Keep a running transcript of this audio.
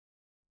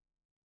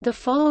The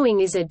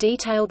following is a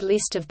detailed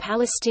list of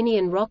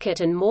Palestinian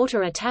rocket and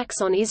mortar attacks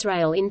on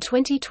Israel in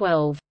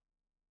 2012.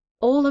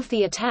 All of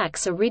the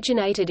attacks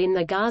originated in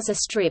the Gaza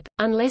Strip,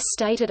 unless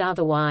stated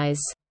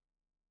otherwise.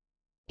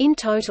 In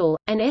total,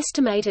 an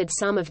estimated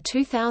sum of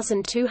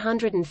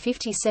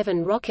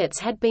 2,257 rockets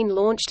had been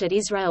launched at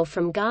Israel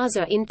from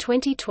Gaza in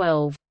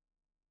 2012.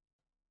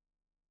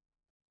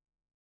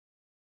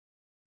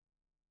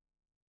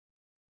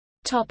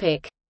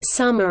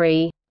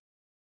 Summary.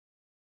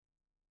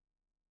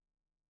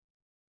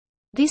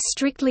 This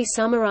strictly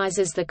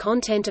summarizes the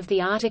content of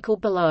the article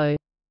below.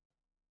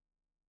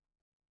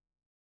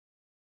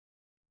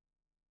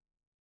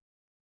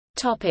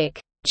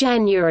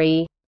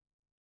 January.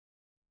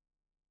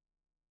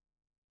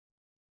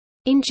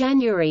 In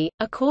January,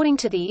 according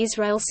to the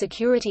Israel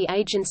Security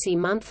Agency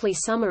monthly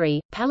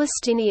summary,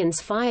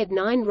 Palestinians fired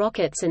 9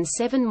 rockets and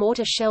 7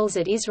 mortar shells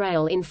at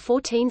Israel in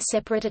 14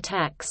 separate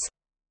attacks.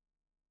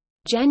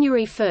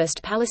 January 1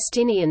 –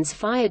 Palestinians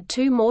fired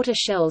 2 mortar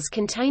shells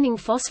containing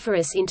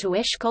phosphorus into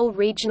Eshkol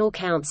Regional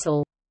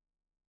Council.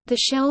 The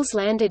shells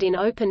landed in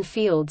open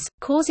fields,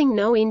 causing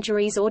no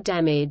injuries or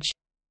damage.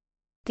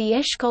 The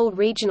Eshkol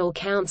Regional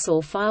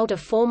Council filed a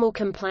formal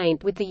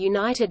complaint with the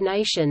United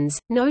Nations,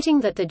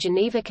 noting that the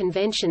Geneva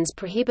Conventions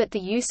prohibit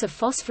the use of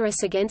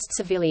phosphorus against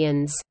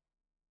civilians.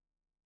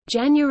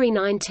 January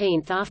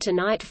 19 – After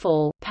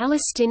nightfall,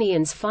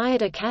 Palestinians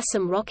fired a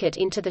Qassam rocket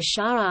into the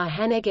Sha'ar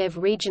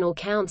HaNegev Regional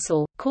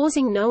Council,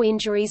 causing no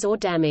injuries or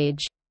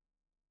damage.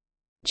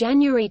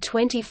 January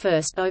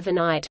 21 –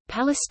 Overnight,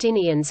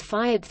 Palestinians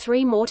fired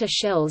 3 mortar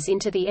shells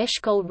into the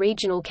Eshkol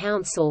Regional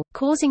Council,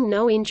 causing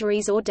no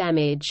injuries or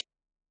damage.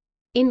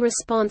 In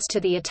response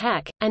to the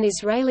attack, an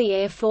Israeli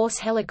Air Force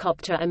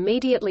helicopter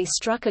immediately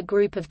struck a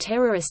group of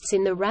terrorists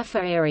in the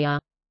Rafah area.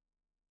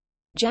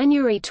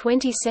 January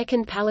 22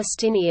 –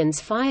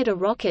 Palestinians fired a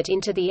rocket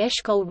into the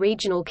Eshkol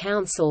Regional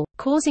Council,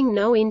 causing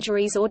no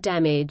injuries or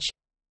damage.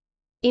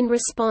 In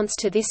response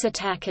to this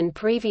attack and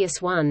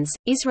previous ones,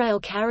 Israel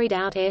carried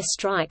out air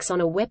strikes on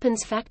a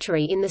weapons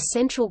factory in the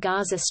central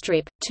Gaza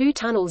Strip, 2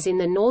 tunnels in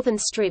the northern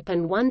strip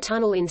and 1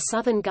 tunnel in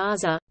southern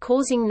Gaza,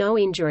 causing no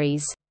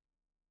injuries.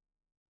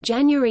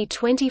 January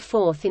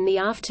 24 – In the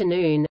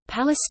afternoon,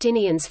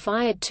 Palestinians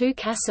fired 2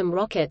 Qassam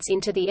rockets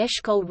into the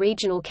Eshkol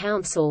Regional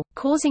Council,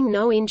 causing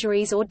no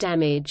injuries or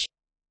damage.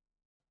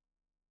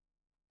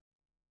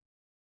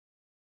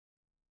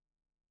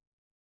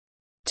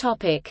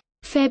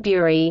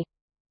 February.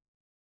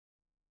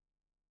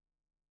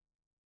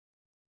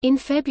 In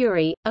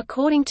February,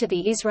 according to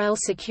the Israel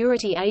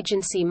Security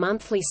Agency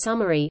monthly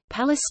summary,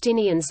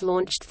 Palestinians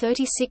launched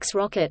 36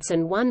 rockets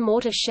and 1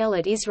 mortar shell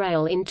at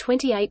Israel in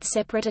 28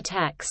 separate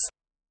attacks.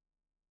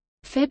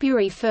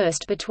 February 1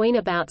 – Between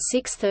about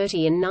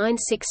 6:30 and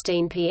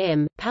 9:16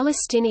 p.m.,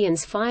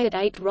 Palestinians fired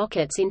 8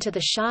 rockets into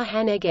the Sha'ar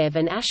HaNegev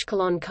and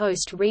Ashkelon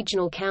Coast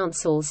Regional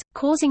Councils,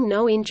 causing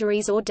no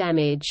injuries or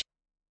damage.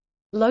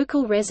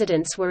 Local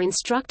residents were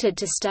instructed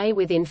to stay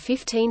within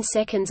 15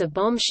 seconds of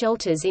bomb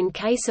shelters in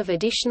case of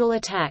additional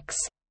attacks.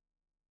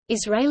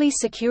 Israeli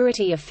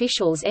security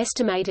officials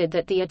estimated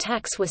that the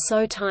attacks were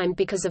so timed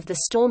because of the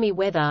stormy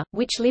weather,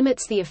 which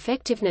limits the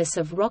effectiveness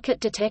of rocket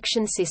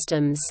detection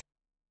systems.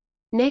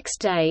 Next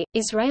day,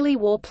 Israeli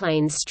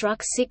warplanes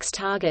struck 6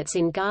 targets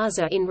in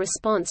Gaza in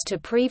response to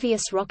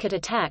previous rocket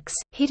attacks,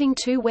 hitting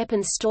 2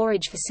 weapons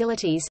storage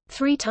facilities,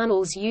 3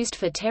 tunnels used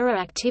for terror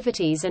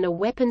activities and a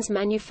weapons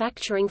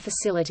manufacturing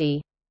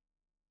facility.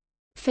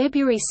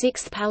 February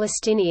 6 –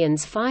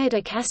 Palestinians fired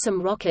a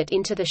Qassam rocket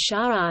into the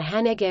Sha'ar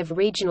HaNegev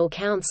Regional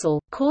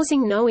Council,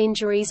 causing no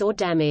injuries or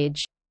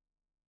damage.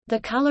 The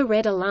color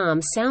red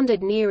alarm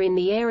sounded near in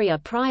the area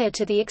prior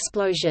to the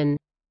explosion.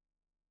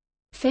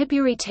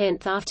 February 10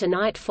 – After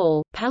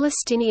nightfall,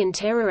 Palestinian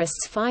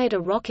terrorists fired a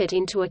rocket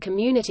into a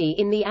community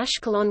in the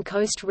Ashkelon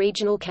Coast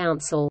Regional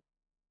Council.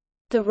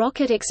 The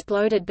rocket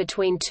exploded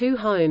between 2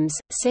 homes,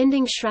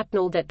 sending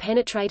shrapnel that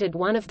penetrated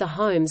one of the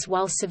homes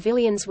while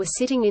civilians were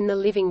sitting in the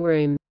living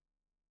room.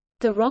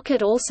 The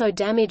rocket also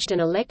damaged an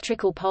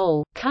electrical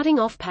pole, cutting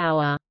off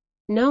power.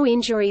 No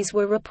injuries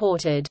were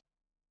reported.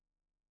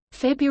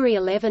 February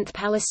 11 –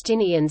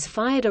 Palestinians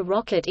fired a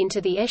rocket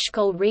into the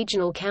Eshkol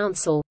Regional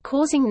Council,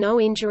 causing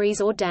no injuries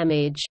or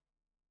damage.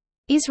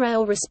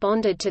 Israel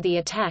responded to the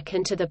attack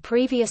and to the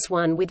previous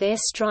one with air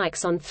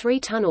strikes on 3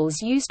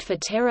 tunnels used for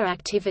terror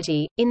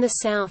activity, in the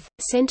south,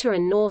 center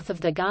and north of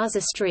the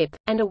Gaza Strip,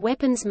 and a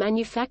weapons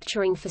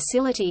manufacturing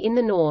facility in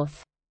the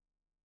north.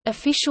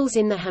 Officials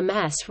in the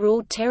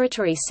Hamas-ruled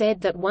territory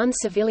said that 1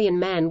 civilian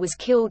man was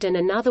killed and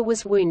another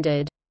was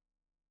wounded.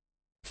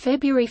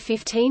 February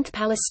 15 –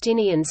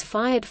 Palestinians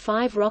fired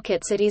 5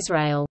 rockets at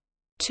Israel.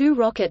 2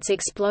 rockets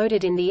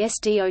exploded in the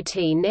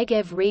Sdot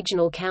Negev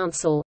Regional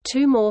Council,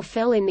 2 more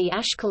fell in the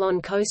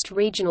Ashkelon Coast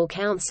Regional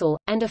Council,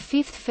 and a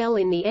 5th fell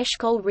in the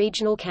Eshkol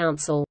Regional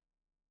Council.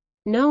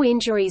 No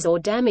injuries or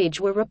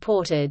damage were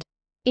reported.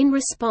 In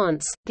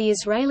response, the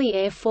Israeli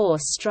Air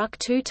Force struck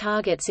 2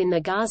 targets in the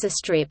Gaza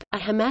Strip, a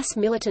Hamas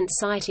militant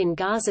site in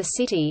Gaza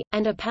City,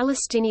 and a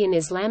Palestinian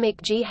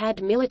Islamic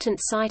Jihad militant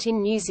site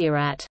in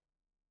Nuseirat.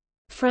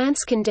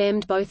 France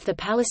condemned both the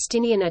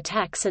Palestinian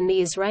attacks and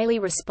the Israeli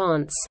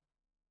response.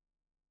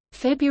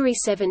 February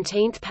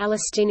 17 –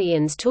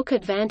 Palestinians took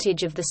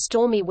advantage of the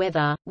stormy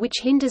weather,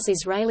 which hinders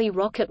Israeli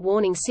rocket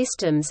warning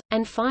systems,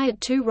 and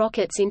fired 2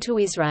 rockets into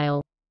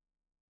Israel.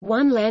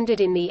 One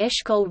landed in the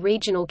Eshkol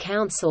Regional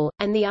Council,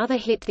 and the other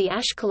hit the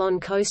Ashkelon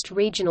Coast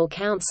Regional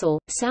Council,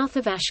 south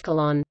of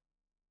Ashkelon.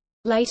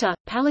 Later,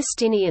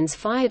 Palestinians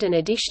fired an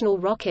additional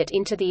rocket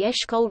into the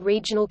Eshkol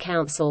Regional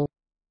Council.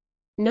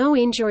 No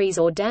injuries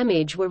or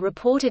damage were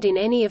reported in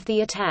any of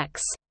the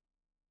attacks.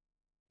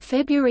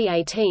 February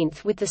 18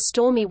 – With the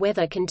stormy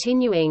weather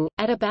continuing,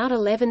 at about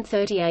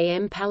 11:30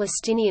 am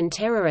Palestinian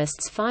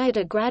terrorists fired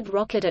a Grad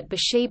rocket at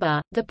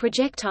Beersheba. The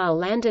projectile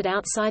landed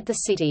outside the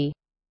city.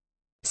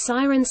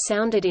 Sirens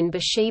sounded in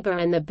Beersheba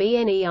and the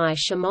Bnei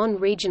Shimon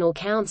Regional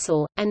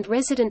Council, and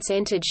residents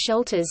entered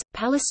shelters.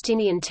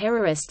 Palestinian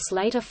terrorists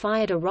later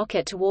fired a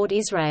rocket toward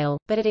Israel,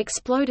 but it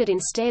exploded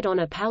instead on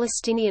a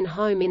Palestinian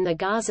home in the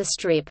Gaza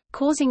Strip,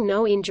 causing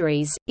no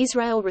injuries.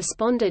 Israel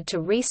responded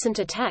to recent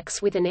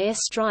attacks with an air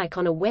strike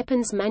on a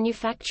weapons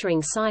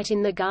manufacturing site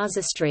in the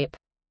Gaza Strip.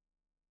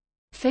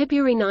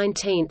 February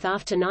 19 –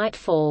 After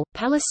nightfall,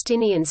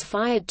 Palestinians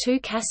fired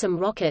 2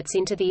 Qassam rockets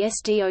into the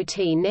Sdot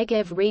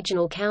Negev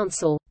Regional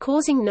Council,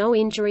 causing no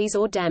injuries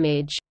or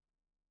damage.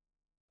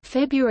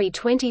 February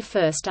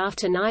 21 –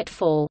 After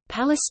nightfall,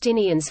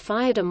 Palestinians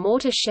fired a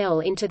mortar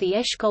shell into the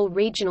Eshkol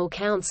Regional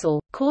Council,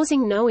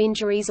 causing no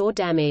injuries or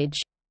damage.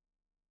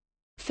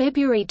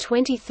 February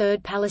 23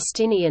 –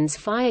 Palestinians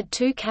fired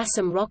 2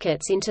 Qassam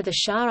rockets into the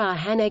Sha'ar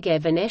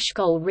HaNegev and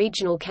Eshkol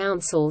Regional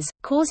Councils,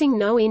 causing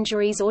no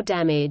injuries or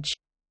damage.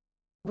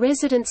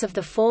 Residents of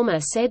the former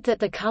said that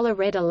the color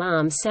red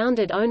alarm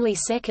sounded only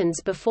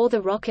seconds before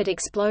the rocket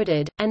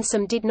exploded, and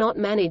some did not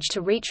manage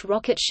to reach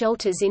rocket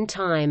shelters in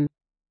time.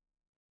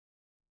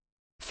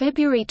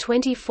 February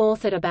 24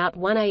 – At about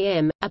 1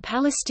 am, a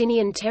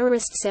Palestinian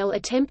terrorist cell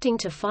attempting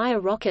to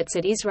fire rockets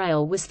at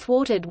Israel was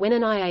thwarted when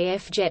an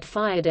IAF jet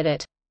fired at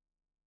it.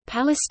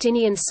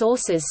 Palestinian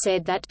sources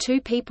said that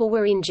 2 people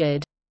were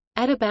injured.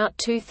 At about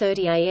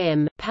 2:30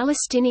 am,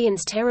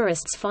 Palestinians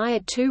terrorists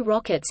fired 2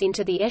 rockets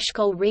into the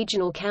Eshkol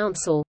Regional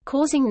Council,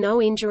 causing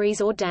no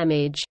injuries or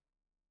damage.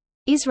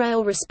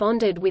 Israel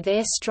responded with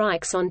air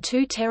strikes on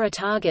 2 terror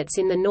targets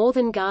in the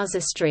northern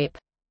Gaza Strip.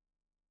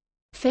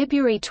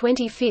 February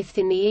 25 –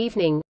 In the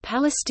evening,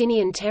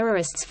 Palestinian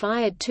terrorists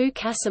fired 2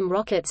 Qassam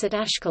rockets at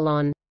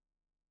Ashkelon.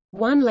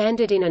 One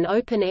landed in an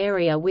open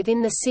area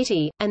within the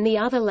city, and the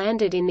other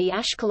landed in the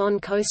Ashkelon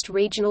Coast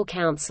Regional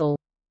Council.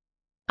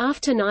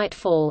 After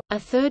nightfall, a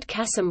 3rd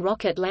Qassam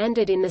rocket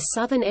landed in the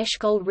southern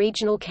Eshkol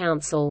Regional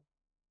Council.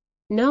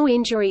 No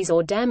injuries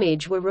or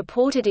damage were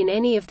reported in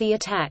any of the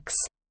attacks.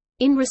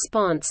 In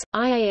response,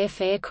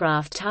 IAF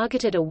aircraft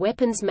targeted a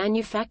weapons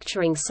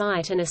manufacturing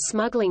site and a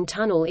smuggling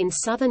tunnel in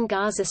southern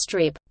Gaza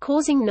Strip,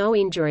 causing no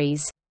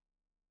injuries.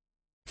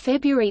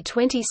 February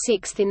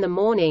 26 – In the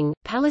morning,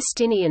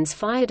 Palestinians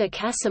fired a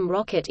Qassam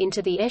rocket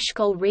into the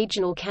Eshkol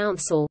Regional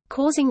Council,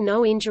 causing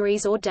no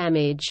injuries or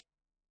damage.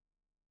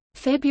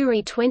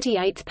 February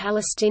 28 –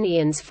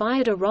 Palestinians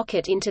fired a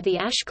rocket into the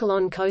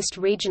Ashkelon Coast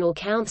Regional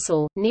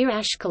Council, near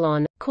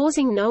Ashkelon,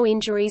 causing no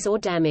injuries or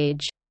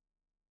damage.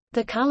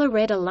 The color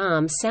red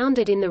alarm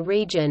sounded in the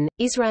region.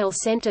 Israel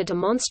sent a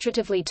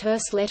demonstratively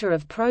terse letter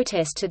of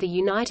protest to the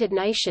United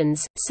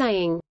Nations,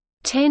 saying,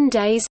 10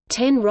 days,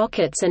 10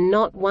 rockets and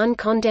not one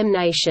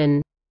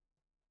condemnation.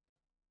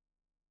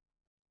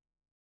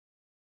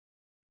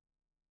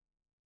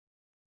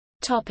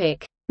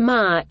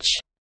 March.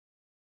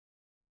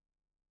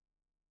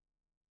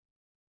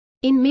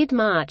 In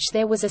mid-March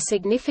there was a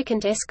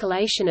significant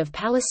escalation of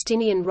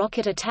Palestinian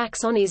rocket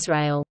attacks on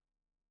Israel.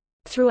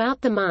 Throughout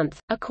the month,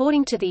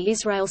 according to the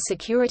Israel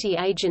Security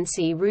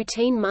Agency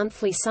routine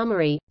monthly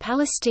summary,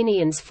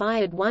 Palestinians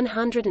fired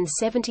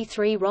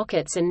 173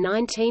 rockets and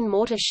 19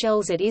 mortar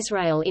shells at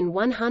Israel in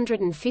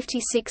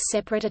 156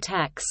 separate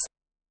attacks.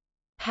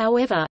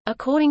 However,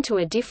 according to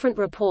a different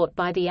report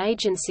by the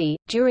agency,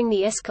 during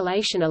the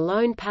escalation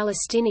alone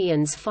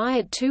Palestinians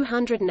fired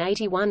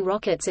 281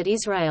 rockets at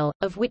Israel,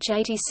 of which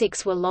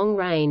 86 were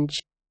long-range.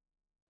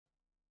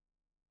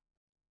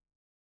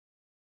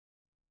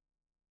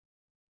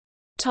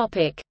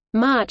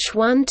 March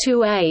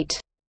 1–8.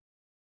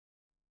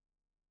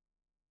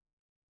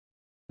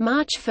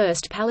 March 1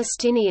 –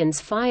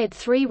 Palestinians fired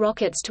 3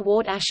 rockets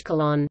toward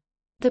Ashkelon.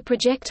 The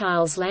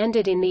projectiles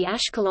landed in the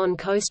Ashkelon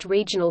Coast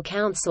Regional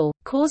Council,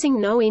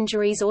 causing no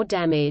injuries or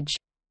damage.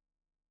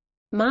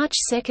 March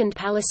 2 –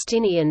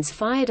 Palestinians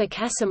fired a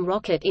Qassam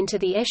rocket into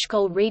the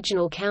Eshkol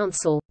Regional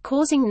Council,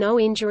 causing no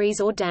injuries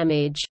or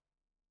damage.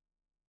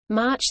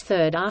 March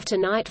 3 – After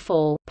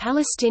nightfall,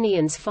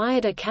 Palestinians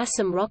fired a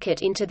Qassam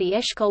rocket into the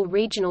Eshkol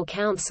Regional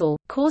Council,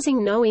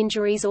 causing no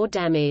injuries or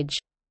damage.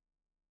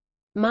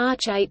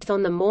 March 8 –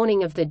 On the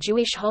morning of the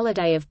Jewish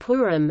holiday of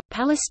Purim,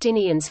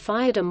 Palestinians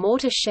fired a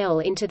mortar shell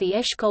into the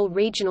Eshkol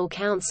Regional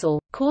Council,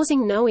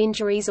 causing no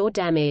injuries or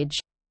damage.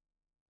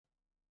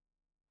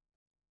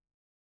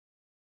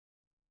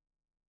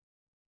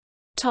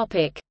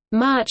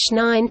 March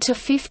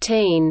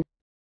 9–15.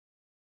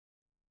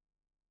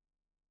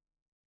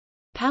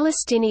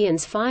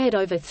 Palestinians fired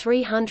over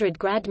 300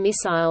 Grad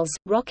missiles,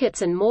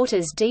 rockets and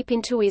mortars deep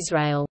into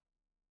Israel.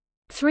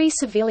 3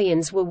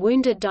 civilians were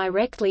wounded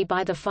directly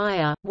by the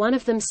fire, one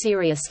of them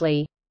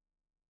seriously.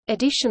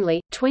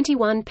 Additionally,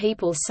 21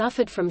 people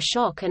suffered from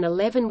shock and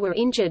 11 were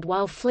injured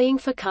while fleeing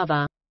for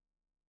cover.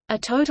 A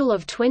total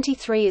of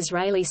 23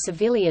 Israeli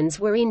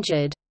civilians were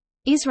injured.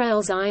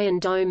 Israel's Iron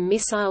Dome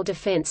missile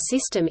defense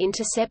system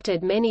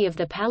intercepted many of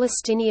the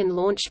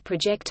Palestinian-launched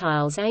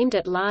projectiles aimed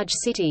at large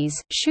cities,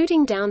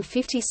 shooting down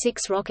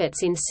 56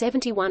 rockets in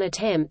 71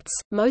 attempts.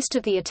 Most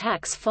of the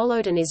attacks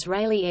followed an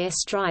Israeli air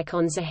strike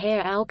on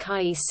Zaher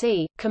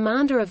al-Qaisi,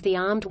 commander of the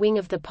armed wing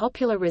of the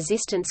Popular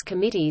Resistance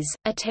Committees,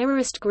 a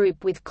terrorist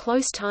group with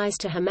close ties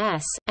to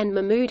Hamas, and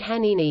Mahmoud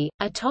Hanini,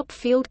 a top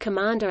field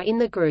commander in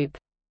the group.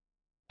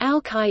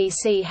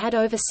 Al-Qaisi had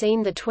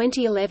overseen the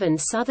 2011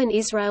 southern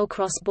Israel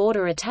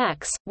cross-border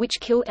attacks, which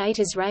killed 8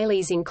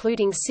 Israelis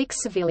including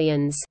 6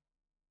 civilians.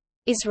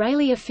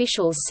 Israeli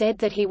officials said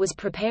that he was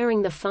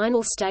preparing the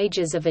final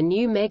stages of a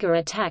new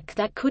mega-attack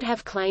that could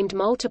have claimed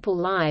multiple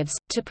lives.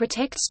 To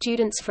protect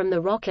students from the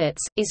rockets,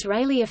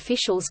 Israeli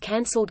officials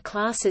cancelled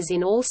classes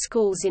in all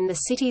schools in the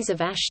cities of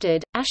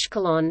Ashdod,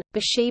 Ashkelon,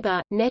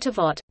 Beersheba,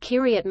 Netivot,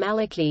 Kiryat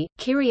Malaki,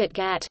 Kiryat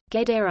Gat,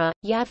 Gedera,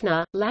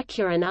 Yavna,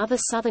 Lakia and other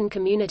southern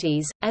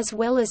communities, as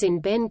well as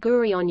in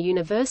Ben-Gurion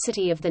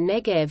University of the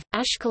Negev,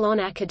 Ashkelon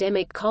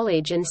Academic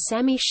College and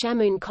Sami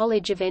Shamoun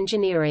College of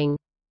Engineering.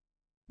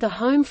 The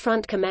Home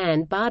Front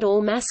Command barred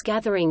all mass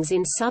gatherings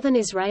in southern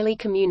Israeli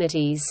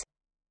communities.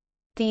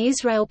 The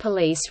Israel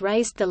police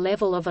raised the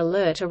level of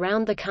alert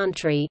around the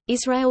country.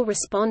 Israel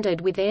responded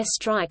with air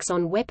strikes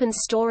on weapons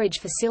storage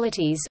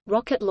facilities,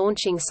 rocket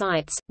launching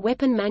sites,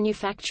 weapon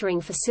manufacturing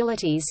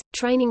facilities,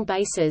 training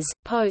bases,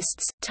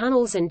 posts,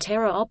 tunnels and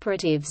terror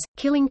operatives,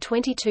 killing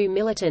 22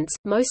 militants,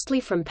 mostly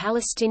from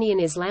Palestinian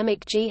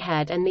Islamic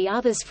Jihad and the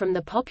others from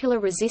the Popular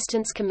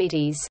Resistance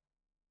Committees.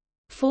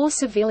 4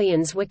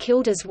 civilians were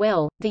killed as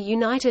well. The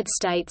United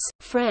States,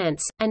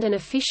 France, and an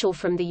official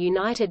from the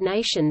United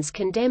Nations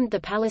condemned the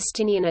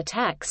Palestinian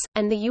attacks,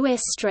 and the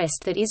U.S.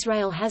 stressed that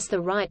Israel has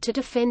the right to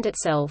defend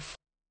itself.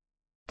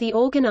 The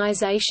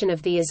Organization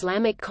of the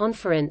Islamic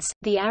Conference,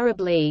 the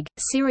Arab League,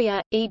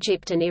 Syria,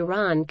 Egypt and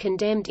Iran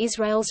condemned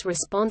Israel's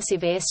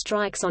responsive air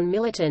strikes on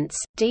militants.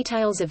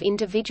 Details of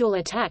individual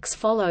attacks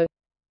follow.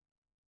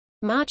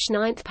 March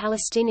 9 –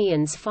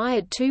 Palestinians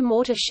fired 2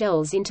 mortar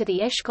shells into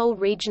the Eshkol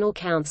Regional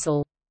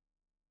Council.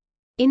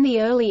 In the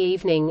early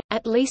evening,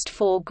 at least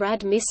 4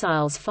 Grad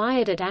missiles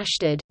fired at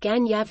Ashdod,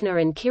 Gan Yavna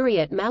and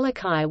Kiryat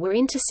Malaki were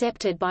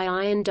intercepted by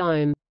Iron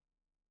Dome.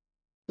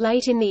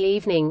 Late in the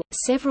evening,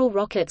 several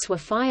rockets were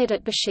fired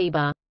at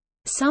Beersheba.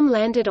 Some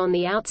landed on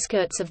the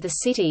outskirts of the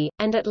city,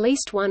 and at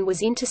least one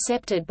was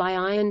intercepted by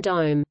Iron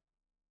Dome.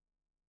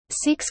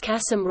 6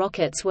 Qassam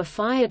rockets were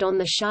fired on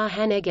the Shah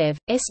HaNegev,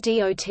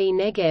 SDOT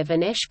Negev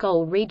and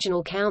Eshkol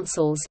regional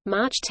councils.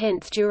 March 10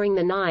 during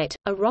the night,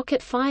 a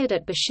rocket fired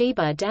at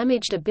Beersheba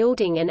damaged a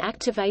building and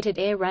activated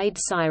air raid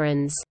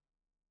sirens.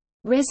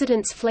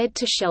 Residents fled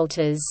to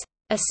shelters.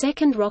 A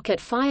second rocket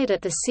fired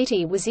at the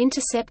city was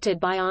intercepted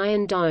by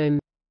Iron Dome.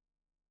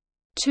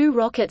 2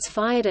 rockets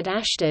fired at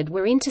Ashdod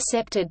were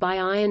intercepted by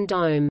Iron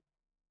Dome.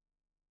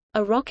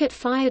 A rocket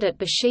fired at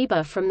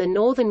Beersheba from the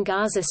northern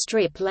Gaza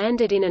Strip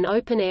landed in an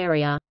open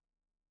area.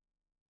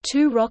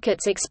 2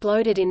 rockets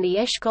exploded in the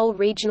Eshkol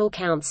Regional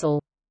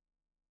Council.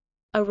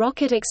 A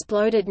rocket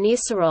exploded near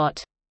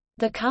Sarot.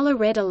 The color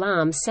red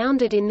alarm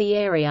sounded in the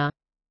area.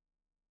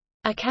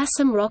 A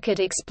Qassam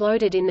rocket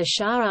exploded in the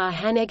Shah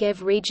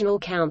HaNegev Regional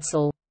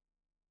Council.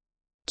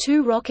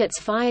 2 rockets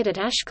fired at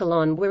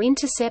Ashkelon were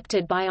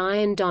intercepted by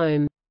Iron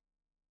Dome.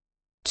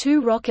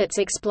 2 rockets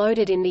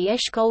exploded in the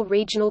Eshkol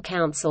Regional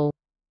Council.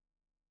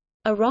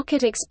 A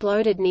rocket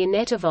exploded near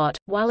Netivot,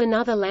 while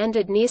another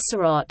landed near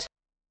Sarot.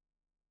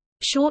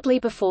 Shortly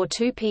before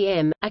 2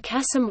 p.m., a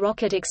Qassam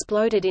rocket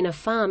exploded in a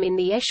farm in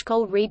the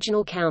Eshkol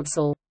Regional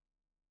Council.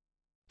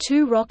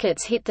 2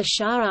 rockets hit the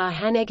Shah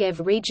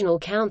HaNegev Regional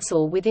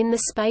Council within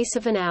the space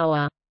of an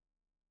hour.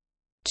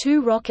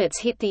 2 rockets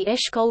hit the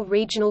Eshkol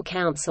Regional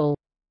Council.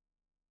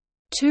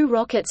 2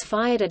 rockets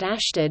fired at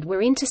Ashdod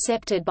were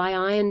intercepted by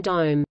Iron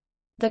Dome.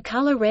 The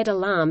color red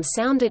alarm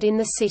sounded in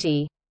the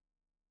city.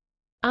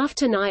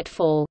 After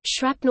nightfall,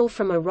 shrapnel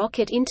from a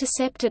rocket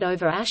intercepted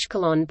over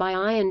Ashkelon by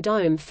Iron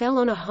Dome fell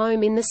on a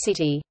home in the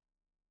city.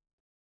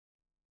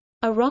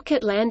 A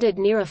rocket landed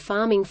near a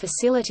farming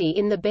facility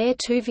in the Be'er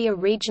Tuvia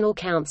Regional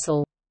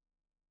Council.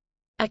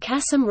 A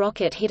Qassam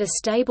rocket hit a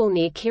stable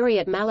near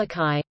Kiryat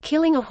Malaki,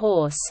 killing a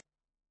horse.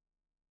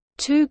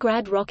 2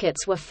 Grad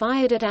rockets were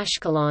fired at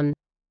Ashkelon.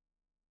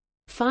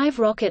 5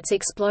 rockets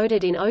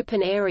exploded in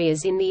open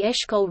areas in the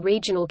Eshkol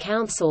Regional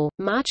Council.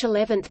 March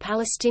 11 –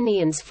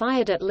 Palestinians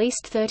fired at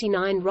least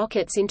 39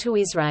 rockets into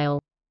Israel.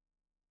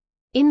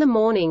 In the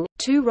morning,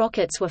 2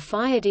 rockets were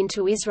fired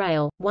into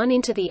Israel, 1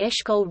 into the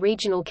Eshkol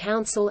Regional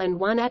Council and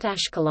 1 at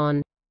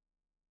Ashkelon.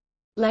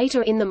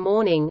 Later in the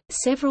morning,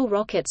 several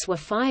rockets were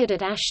fired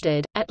at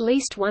Ashdod, at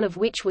least one of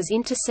which was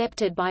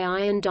intercepted by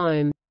Iron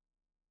Dome.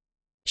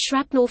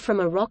 Shrapnel from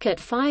a rocket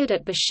fired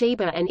at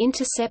Beersheba and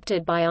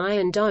intercepted by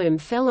Iron Dome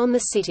fell on the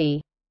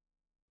city.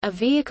 A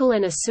vehicle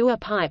and a sewer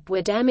pipe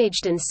were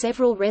damaged and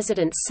several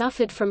residents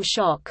suffered from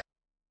shock.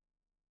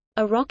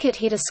 A rocket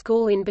hit a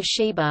school in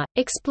Beersheba,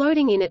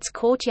 exploding in its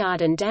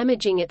courtyard and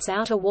damaging its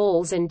outer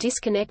walls and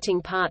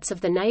disconnecting parts of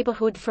the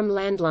neighborhood from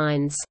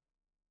landlines.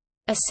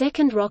 A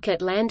second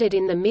rocket landed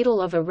in the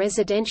middle of a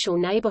residential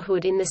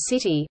neighborhood in the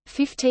city.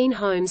 15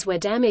 homes were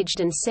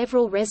damaged and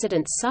several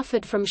residents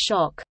suffered from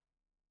shock.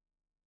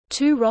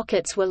 2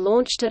 rockets were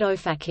launched at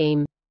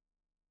Ofakim.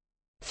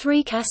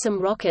 3 Qassam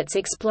rockets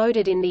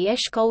exploded in the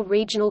Eshkol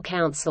Regional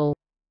Council.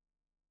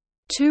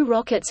 2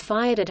 rockets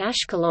fired at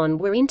Ashkelon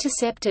were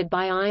intercepted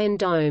by Iron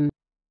Dome.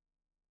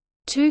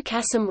 2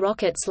 Qassam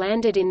rockets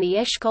landed in the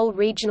Eshkol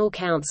Regional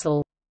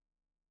Council.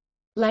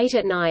 Late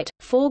at night,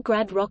 4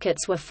 Grad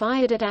rockets were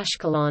fired at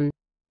Ashkelon.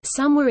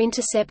 Some were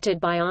intercepted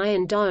by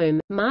Iron Dome.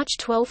 March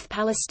 12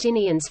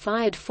 Palestinians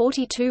fired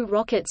 42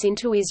 rockets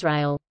into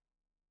Israel.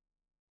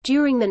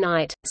 During the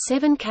night,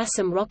 7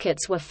 Qassam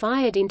rockets were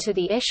fired into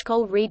the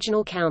Eshkol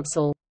Regional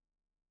Council.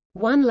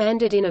 1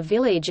 landed in a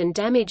village and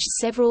damaged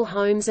several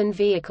homes and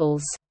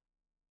vehicles.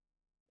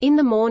 In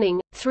the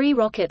morning, 3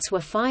 rockets were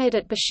fired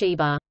at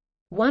Beersheba.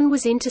 1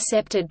 was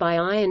intercepted by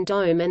Iron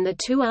Dome and the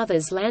 2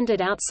 others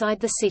landed outside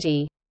the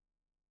city.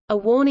 A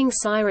warning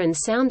siren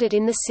sounded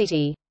in the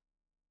city.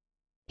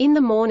 In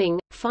the morning,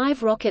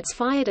 5 rockets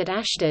fired at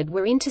Ashdod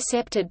were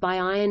intercepted by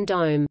Iron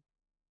Dome.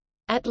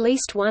 At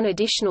least 1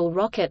 additional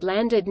rocket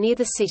landed near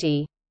the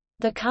city.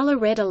 The color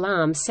red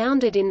alarm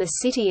sounded in the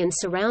city and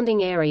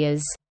surrounding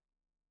areas.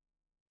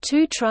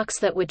 2 trucks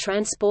that were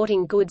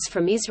transporting goods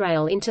from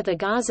Israel into the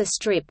Gaza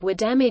Strip were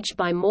damaged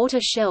by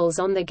mortar shells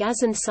on the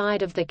Gazan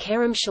side of the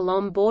Kerem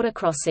Shalom border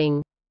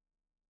crossing.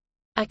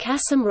 A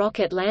Qassam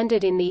rocket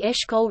landed in the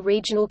Eshkol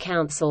Regional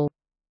Council.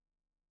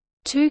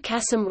 2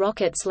 Qassam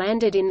rockets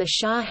landed in the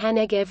Shah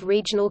HaNegev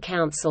Regional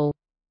Council.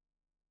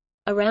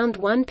 Around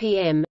 1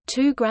 p.m.,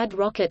 2 Grad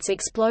rockets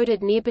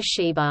exploded near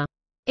Beersheba.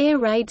 Air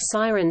raid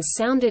sirens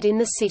sounded in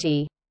the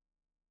city.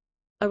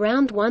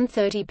 Around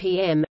 1:30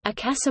 p.m., a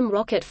Qassam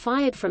rocket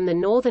fired from the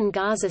northern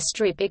Gaza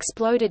Strip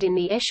exploded in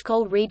the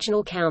Eshkol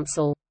Regional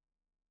Council.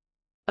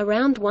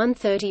 Around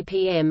 1:30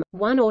 p.m.,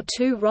 1 or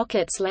 2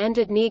 rockets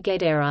landed near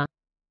Gedera.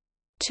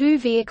 2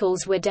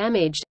 vehicles were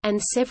damaged,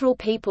 and several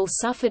people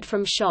suffered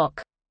from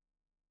shock.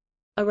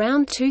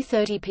 Around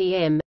 2:30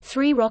 p.m.,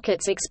 3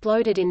 rockets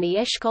exploded in the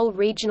Eshkol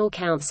Regional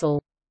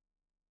Council.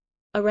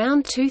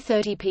 Around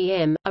 2:30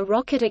 p.m., a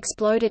rocket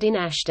exploded in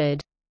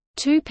Ashdod.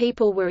 2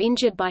 people were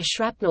injured by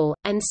shrapnel,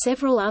 and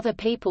several other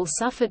people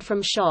suffered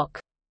from shock.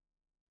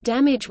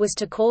 Damage was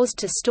caused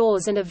to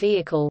stores and a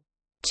vehicle.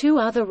 2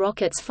 other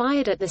rockets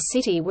fired at the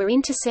city were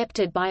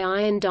intercepted by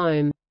Iron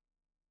Dome.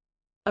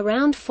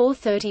 Around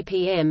 4:30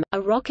 p.m.,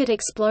 a rocket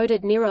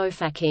exploded near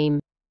Ofakim.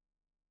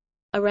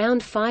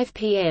 Around 5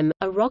 p.m.,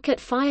 a rocket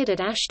fired at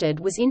Ashdod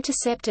was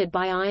intercepted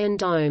by Iron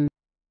Dome.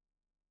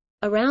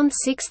 Around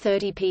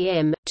 6:30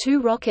 p.m.,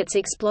 2 rockets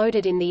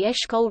exploded in the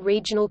Eshkol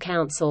Regional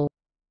Council.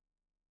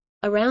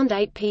 Around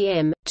 8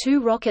 p.m.,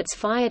 2 rockets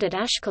fired at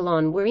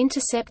Ashkelon were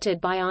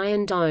intercepted by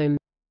Iron Dome.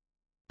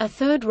 A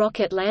third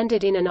rocket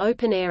landed in an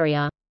open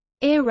area.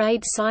 Air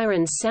raid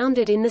sirens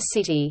sounded in the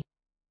city.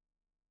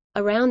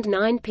 Around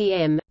 9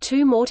 p.m.,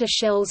 2 mortar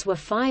shells were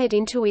fired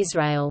into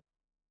Israel.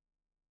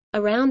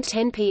 Around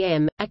 10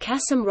 p.m., a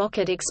Qassam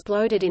rocket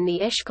exploded in the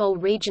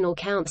Eshkol Regional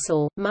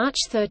Council. March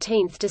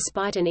 13.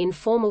 Despite an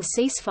informal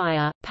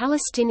ceasefire,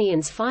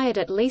 Palestinians fired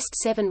at least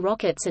 7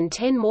 rockets and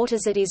 10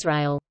 mortars at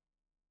Israel.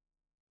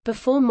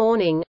 Before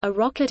morning, a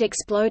rocket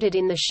exploded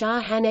in the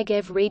Shah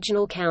HaNegev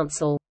Regional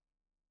Council.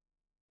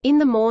 In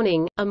the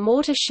morning, a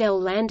mortar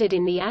shell landed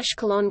in the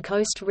Ashkelon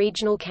Coast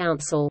Regional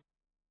Council.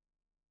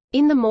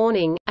 In the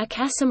morning, a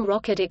Qassam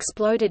rocket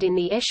exploded in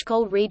the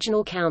Eshkol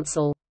Regional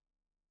Council.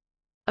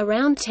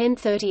 Around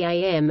 10:30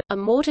 a.m., a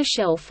mortar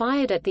shell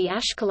fired at the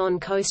Ashkelon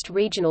Coast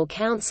Regional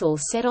Council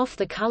set off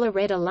the color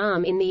red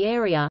alarm in the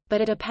area,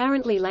 but it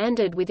apparently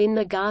landed within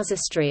the Gaza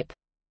Strip.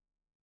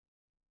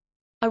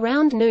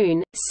 Around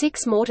noon,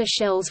 6 mortar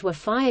shells were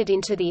fired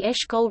into the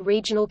Eshkol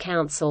Regional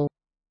Council.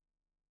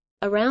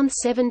 Around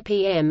 7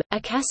 p.m., a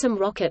Qassam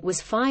rocket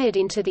was fired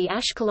into the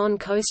Ashkelon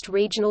Coast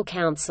Regional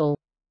Council.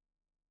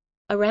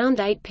 Around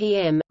 8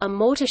 p.m., a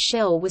mortar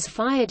shell was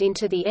fired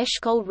into the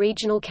Eshkol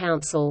Regional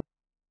Council.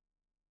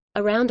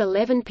 Around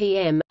 11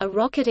 p.m., a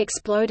rocket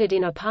exploded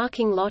in a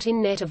parking lot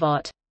in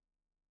Netivot.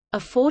 A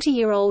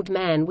 40-year-old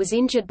man was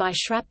injured by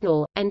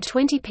shrapnel, and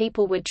 20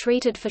 people were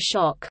treated for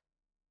shock.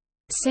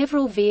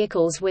 Several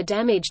vehicles were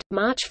damaged.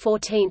 March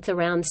 14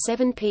 around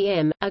 7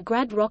 p.m., a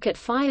Grad rocket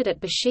fired at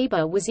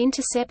Beersheba was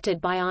intercepted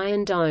by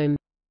Iron Dome.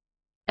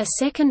 A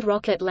second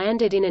rocket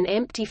landed in an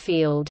empty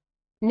field.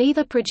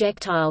 Neither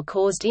projectile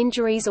caused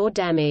injuries or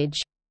damage.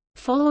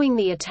 Following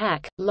the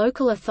attack,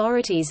 local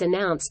authorities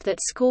announced that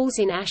schools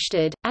in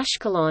Ashdod,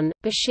 Ashkelon,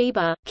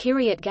 Beersheba,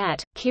 Kiryat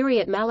Gat,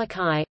 Kiryat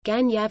Malachi,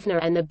 Gan Yavne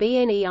and the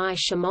Bnei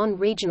Shimon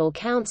Regional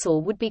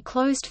Council would be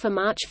closed for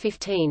March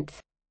 15.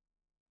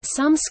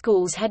 Some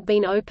schools had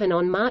been open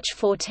on March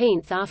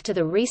 14 after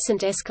the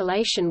recent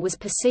escalation was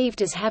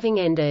perceived as having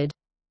ended.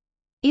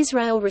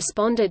 Israel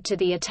responded to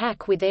the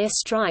attack with air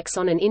strikes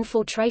on an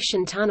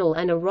infiltration tunnel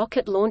and a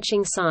rocket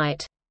launching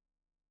site.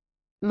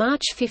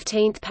 March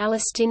 15 –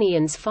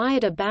 Palestinians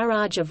fired a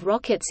barrage of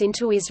rockets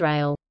into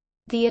Israel.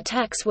 The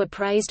attacks were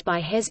praised by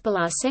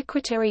Hezbollah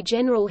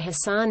Secretary-General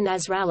Hassan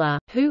Nasrallah,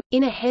 who,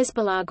 in a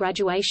Hezbollah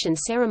graduation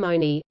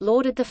ceremony,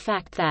 lauded the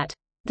fact that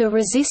the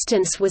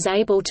resistance was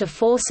able to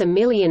force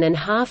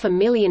 1.5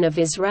 million of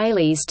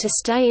Israelis to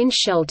stay in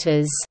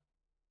shelters.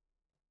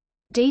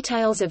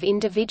 Details of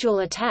individual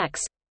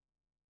attacks.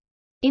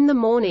 In the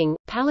morning,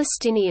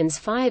 Palestinians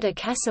fired a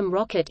Qassam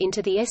rocket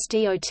into the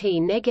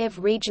Sdot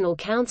Negev Regional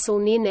Council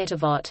near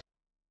Netivot.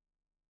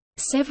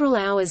 Several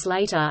hours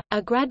later,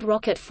 a Grad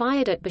rocket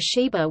fired at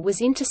Beersheba was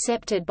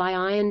intercepted by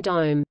Iron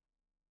Dome.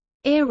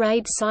 Air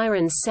raid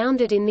sirens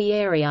sounded in the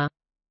area.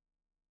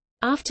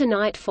 After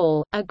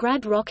nightfall, a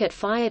Grad rocket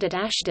fired at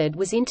Ashdod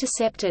was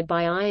intercepted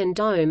by Iron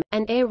Dome,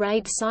 and air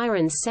raid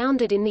sirens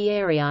sounded in the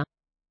area.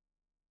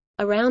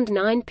 Around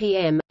 9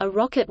 p.m., a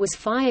rocket was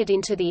fired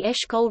into the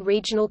Eshkol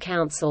Regional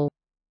Council.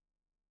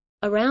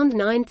 Around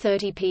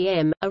 9:30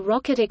 p.m., a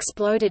rocket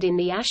exploded in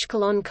the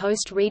Ashkelon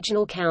Coast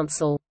Regional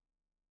Council.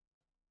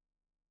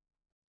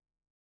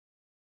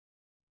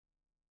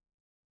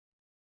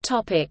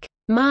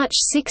 March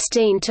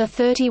 16 to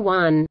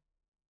 31.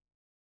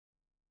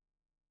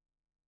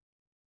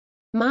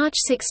 March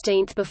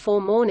 16 before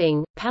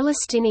morning,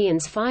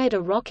 Palestinians fired a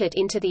rocket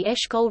into the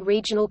Eshkol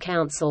Regional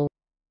Council.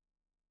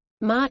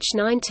 March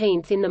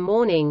 19 in the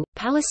morning,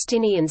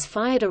 Palestinians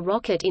fired a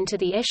rocket into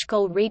the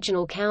Eshkol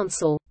Regional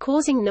Council,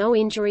 causing no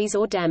injuries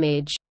or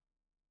damage.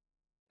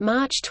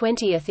 March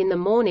 20 in the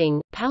morning,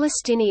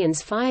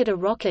 Palestinians fired a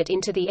rocket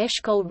into the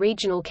Eshkol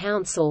Regional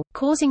Council,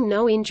 causing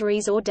no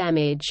injuries or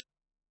damage.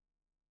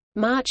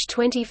 March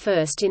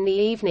 21 in the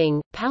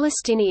evening,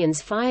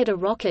 Palestinians fired a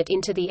rocket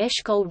into the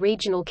Eshkol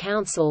Regional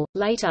Council.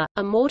 Later,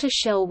 a mortar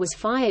shell was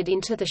fired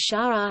into the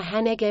Sha'ar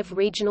HaNegev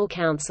Regional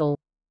Council.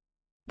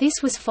 This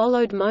was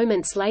followed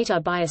moments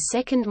later by a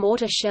second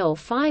mortar shell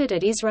fired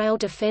at Israel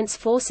Defense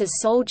Forces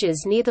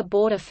soldiers near the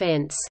border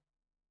fence.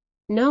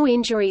 No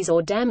injuries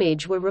or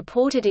damage were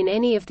reported in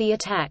any of the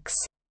attacks.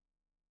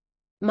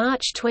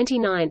 March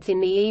 29 in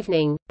the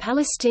evening,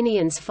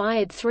 Palestinians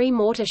fired 3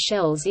 mortar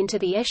shells into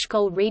the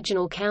Eshkol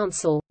Regional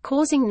Council,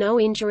 causing no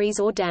injuries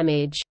or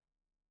damage.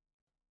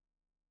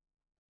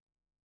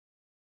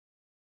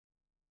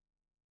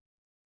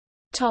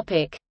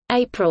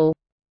 April.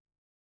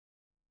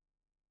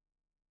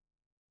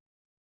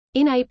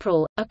 In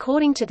April,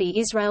 according to the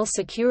Israel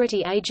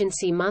Security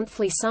Agency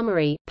monthly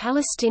summary,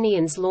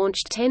 Palestinians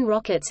launched 10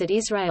 rockets at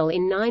Israel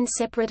in 9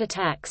 separate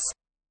attacks.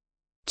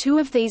 2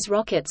 of these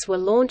rockets were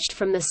launched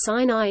from the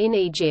Sinai in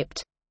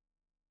Egypt.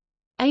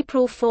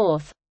 April 4.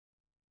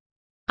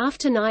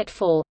 After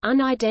nightfall,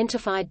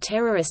 unidentified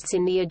terrorists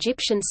in the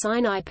Egyptian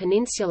Sinai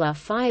Peninsula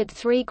fired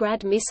 3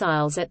 Grad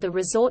missiles at the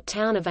resort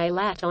town of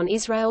Eilat on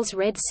Israel's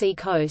Red Sea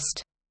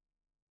coast.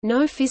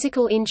 No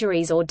physical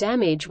injuries or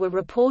damage were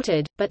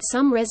reported, but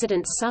some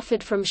residents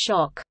suffered from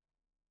shock.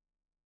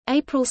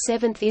 April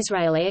 7 –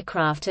 Israel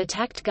aircraft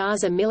attacked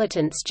Gaza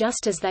militants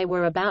just as they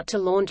were about to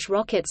launch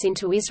rockets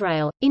into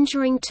Israel,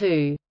 injuring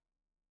 2.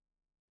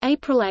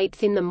 April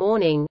 8 – in the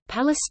morning,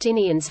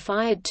 Palestinians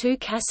fired 2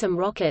 Qassam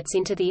rockets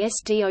into the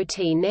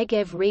Sdot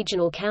Negev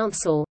Regional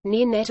Council,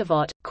 near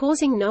Netivot,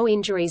 causing no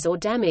injuries or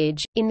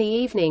damage. In the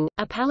evening,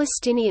 a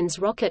Palestinians'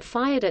 rocket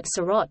fired at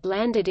Sarot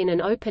landed in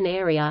an open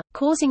area,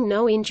 causing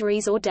no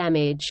injuries or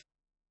damage.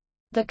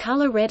 The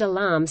color red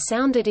alarm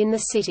sounded in the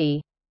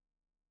city.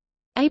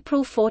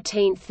 April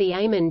 14 – the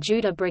Ayman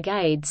Judah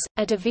Brigades,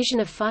 a division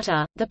of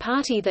Fatah, the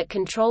party that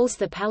controls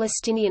the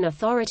Palestinian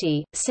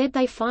Authority, said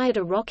they fired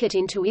a rocket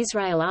into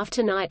Israel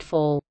after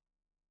nightfall.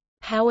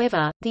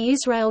 However, the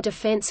Israel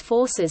Defense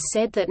Forces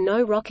said that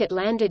no rocket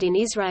landed in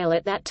Israel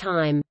at that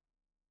time.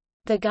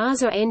 The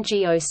Gaza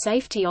NGO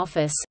Safety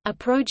Office, a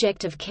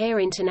project of CARE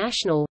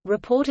International,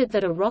 reported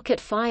that a rocket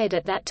fired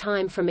at that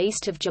time from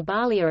east of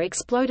Jabalia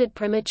exploded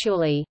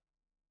prematurely.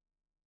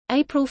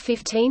 April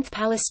 15 –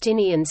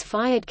 Palestinians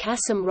fired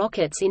Qassam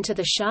rockets into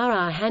the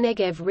Sha'ar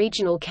HaNegev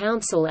Regional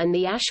Council and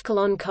the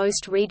Ashkelon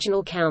Coast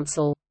Regional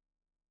Council.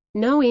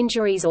 No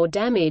injuries or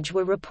damage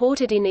were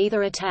reported in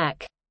either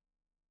attack.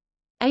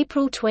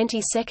 April 22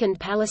 –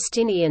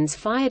 Palestinians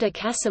fired a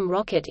Qassam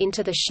rocket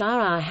into the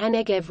Sha'ar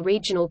HaNegev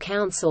Regional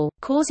Council,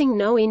 causing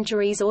no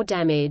injuries or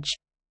damage.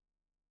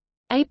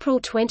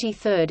 April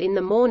 23 – in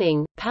the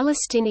morning,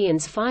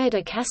 Palestinians fired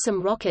a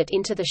Qassam rocket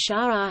into the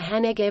Sha'ar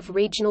HaNegev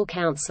Regional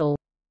Council.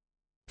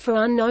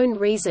 For unknown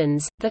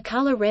reasons, the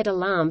color red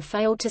alarm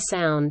failed to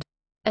sound.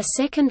 A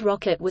second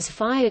rocket was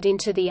fired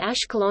into the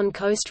Ashkelon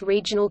Coast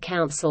Regional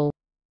Council.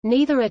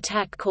 Neither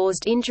attack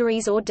caused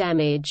injuries or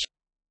damage.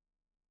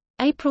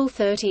 April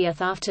 30 –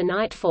 after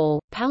nightfall,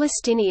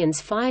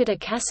 Palestinians fired a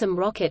Qassam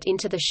rocket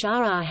into the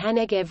Sha'ar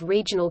HaNegev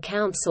Regional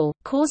Council,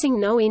 causing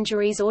no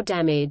injuries or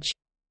damage.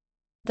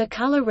 The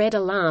color red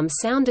alarm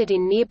sounded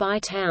in nearby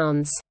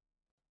towns.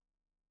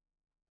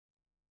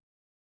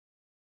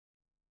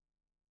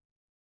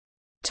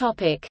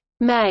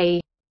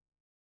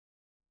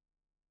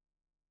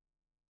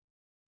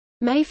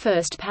 May 1,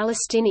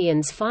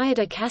 Palestinians fired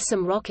a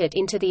Qassam rocket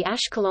into the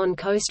Ashkelon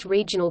Coast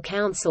Regional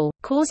Council,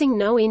 causing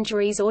no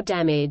injuries or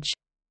damage.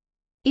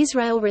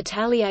 Israel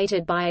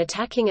retaliated by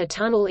attacking a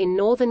tunnel in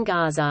northern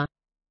Gaza.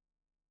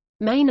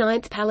 May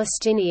 9,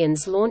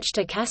 Palestinians launched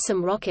a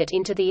Qassam rocket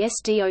into the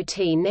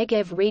Sdot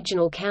Negev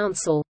Regional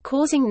Council,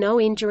 causing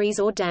no injuries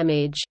or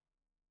damage.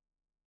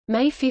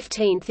 May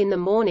 15 in the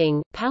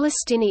morning,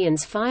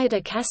 Palestinians fired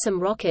a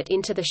Qassam rocket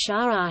into the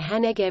Sha'ar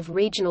HaNegev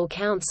Regional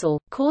Council,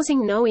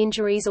 causing no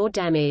injuries or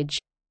damage.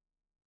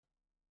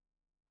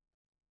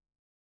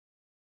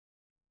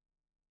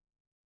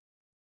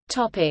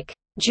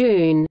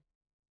 June.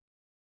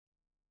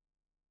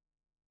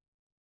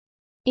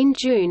 In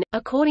June,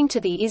 according to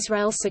the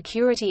Israel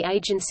Security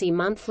Agency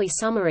monthly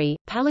summary,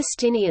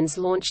 Palestinians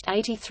launched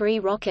 83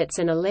 rockets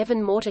and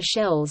 11 mortar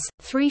shells,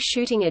 3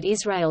 shooting at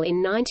Israel in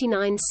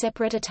 99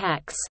 separate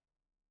attacks.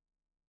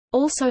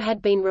 Also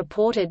had been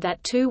reported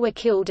that 2 were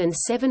killed and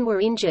 7 were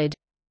injured.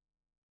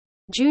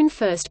 June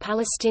 1,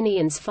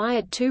 Palestinians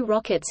fired 2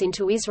 rockets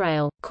into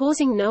Israel,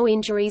 causing no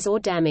injuries or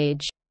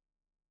damage.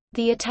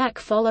 The attack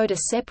followed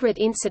a separate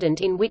incident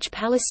in which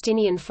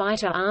Palestinian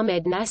fighter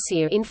Ahmed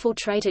Nasir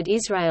infiltrated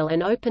Israel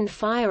and opened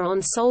fire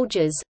on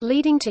soldiers,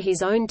 leading to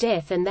his own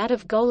death and that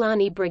of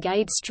Golani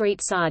Brigade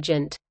Street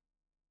Sergeant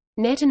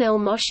Netanel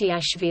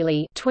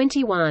Moshiashvili,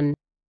 21.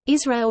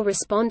 Israel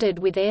responded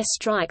with air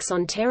strikes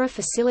on terror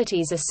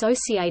facilities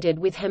associated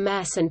with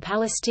Hamas and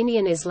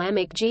Palestinian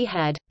Islamic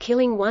Jihad,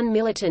 killing 1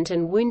 militant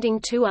and wounding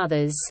 2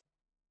 others.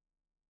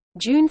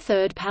 June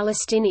 3,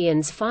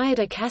 Palestinians fired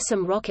a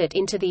Qassam rocket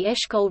into the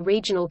Eshkol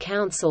Regional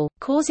Council,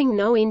 causing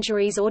no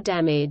injuries or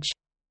damage.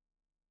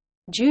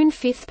 June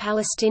 5,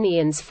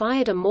 Palestinians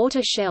fired a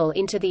mortar shell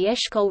into the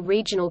Eshkol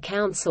Regional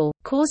Council,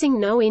 causing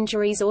no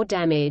injuries or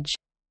damage.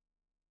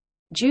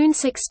 June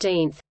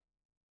 16,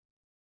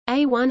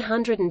 a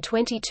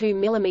 122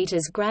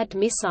 mm Grad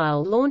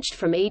missile launched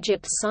from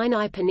Egypt's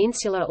Sinai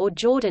Peninsula or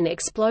Jordan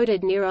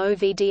exploded near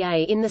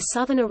Ovda in the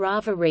southern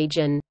Arava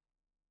region.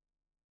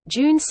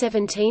 June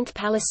 17,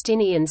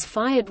 Palestinians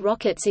fired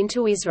rockets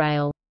into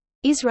Israel.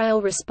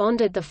 Israel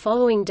responded the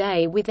following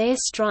day with air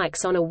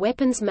strikes on a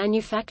weapons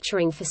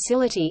manufacturing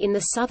facility in the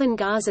southern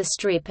Gaza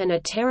Strip and a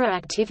terror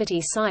activity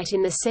site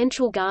in the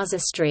central Gaza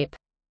Strip.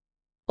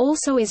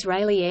 Also,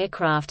 Israeli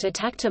aircraft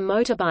attacked a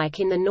motorbike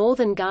in the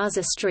northern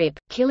Gaza Strip,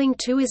 killing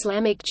 2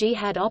 Islamic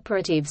Jihad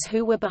operatives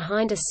who were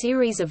behind a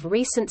series of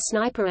recent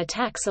sniper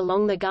attacks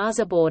along the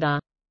Gaza border.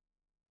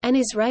 An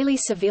Israeli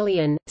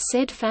civilian,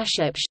 Said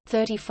Fashepsh,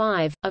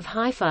 35, of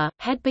Haifa,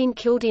 had been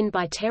killed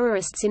by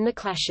terrorists in the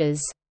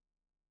clashes.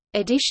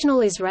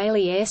 Additional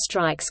Israeli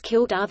airstrikes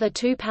killed other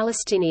 2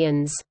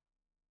 Palestinians.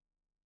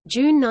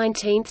 June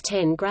 19,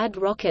 10 Grad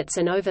rockets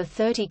and over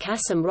 30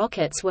 Qassam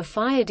rockets were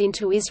fired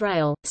into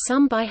Israel,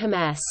 some by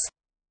Hamas.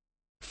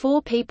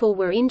 4 people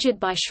were injured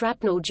by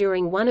shrapnel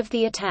during one of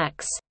the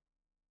attacks.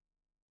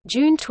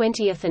 June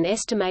 20, an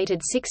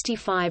estimated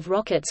 65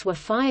 rockets were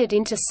fired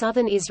into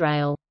southern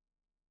Israel.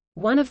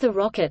 One of the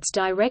rockets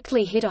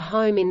directly hit a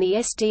home in the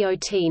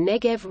Sdot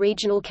Negev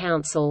Regional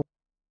Council.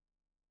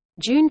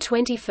 June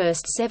 21,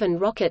 7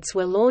 rockets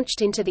were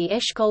launched into the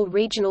Eshkol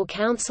Regional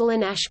Council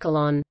and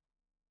Ashkelon.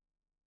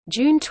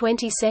 June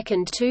 22,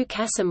 2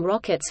 Qassam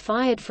rockets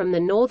fired from the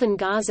northern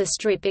Gaza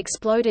Strip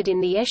exploded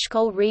in the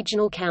Eshkol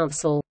Regional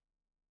Council.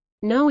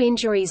 No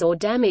injuries or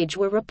damage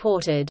were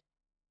reported.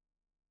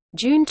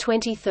 June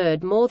 23,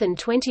 more than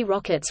 20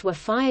 rockets were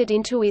fired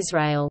into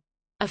Israel.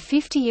 A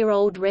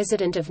 50-year-old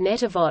resident of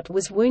Netivot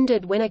was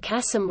wounded when a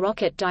Qassam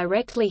rocket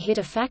directly hit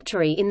a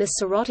factory in the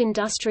Sderot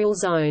industrial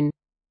zone.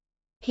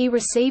 He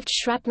received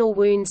shrapnel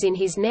wounds in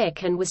his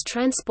neck and was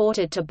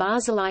transported to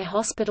Barzillai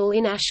Hospital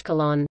in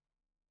Ashkelon.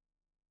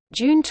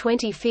 June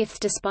 25,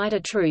 despite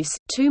a truce,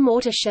 2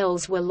 mortar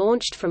shells were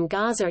launched from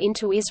Gaza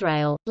into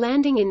Israel,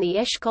 landing in the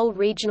Eshkol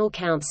Regional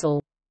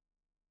Council.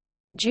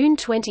 June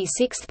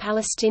 26,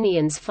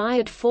 Palestinians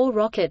fired 4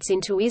 rockets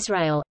into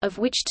Israel, of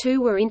which 2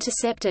 were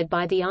intercepted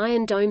by the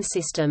Iron Dome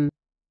system.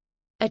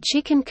 A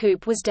chicken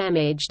coop was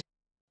damaged.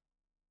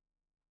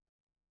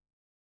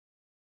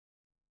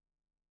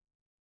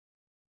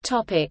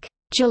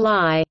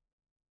 July.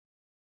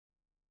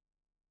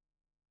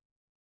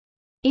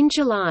 In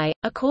July,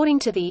 according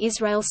to the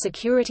Israel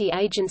Security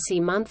Agency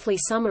monthly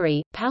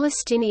summary,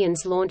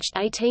 Palestinians launched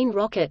 18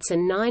 rockets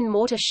and 9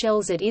 mortar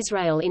shells at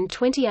Israel in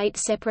 28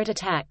 separate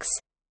attacks.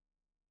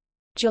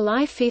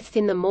 July 5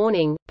 in the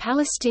morning,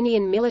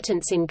 Palestinian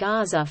militants in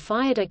Gaza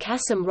fired a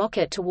Qassam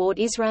rocket toward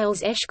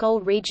Israel's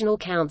Eshkol Regional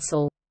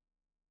Council.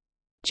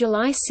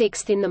 July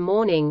 6 in the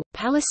morning,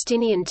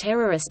 Palestinian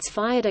terrorists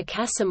fired a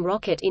Qassam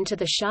rocket into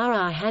the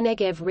Sha'ar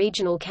HaNegev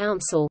Regional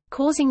Council,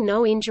 causing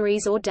no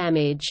injuries or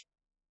damage.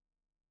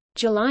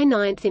 July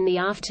 9 in the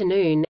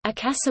afternoon, a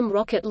Qassam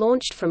rocket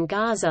launched from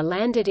Gaza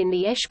landed in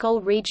the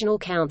Eshkol Regional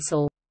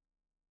Council.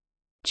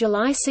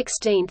 July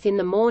 16 in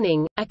the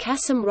morning, a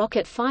Qassam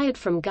rocket fired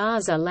from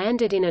Gaza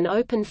landed in an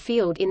open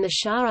field in the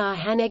Sha'ar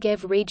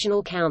HaNegev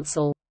Regional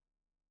Council.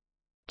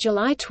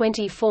 July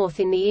 24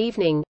 in the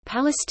evening,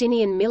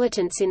 Palestinian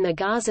militants in the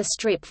Gaza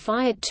Strip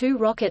fired 2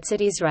 rockets at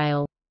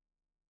Israel.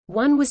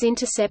 One was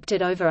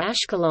intercepted over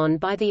Ashkelon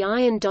by the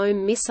Iron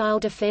Dome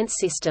missile defense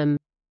system.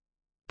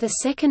 The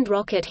second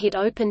rocket hit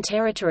open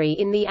territory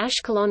in the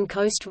Ashkelon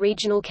Coast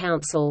Regional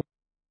Council.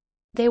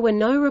 There were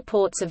no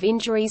reports of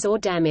injuries or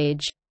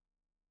damage.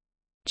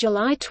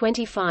 July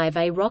 25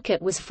 a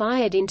rocket was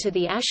fired into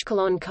the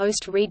Ashkelon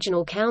Coast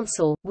Regional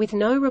Council, with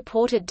no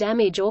reported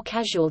damage or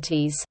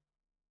casualties.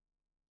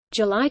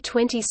 July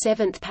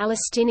 27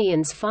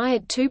 Palestinians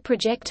fired 2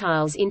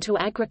 projectiles into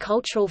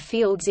agricultural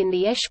fields in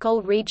the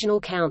Eshkol Regional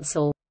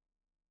Council.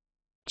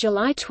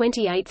 July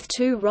 28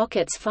 2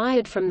 rockets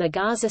fired from the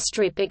Gaza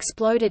Strip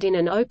exploded in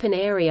an open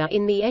area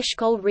in the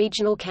Eshkol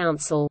Regional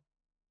Council.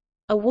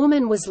 A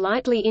woman was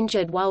lightly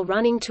injured while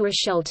running to a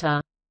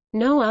shelter.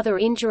 No other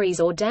injuries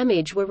or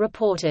damage were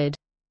reported.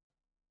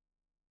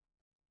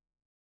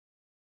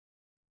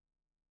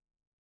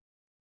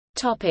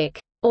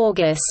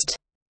 August.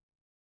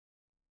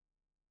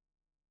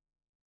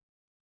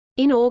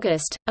 In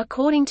August,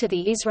 according to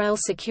the Israel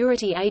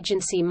Security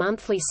Agency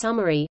monthly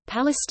summary,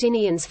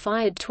 Palestinians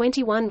fired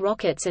 21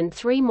 rockets and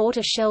 3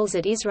 mortar shells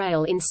at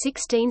Israel in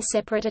 16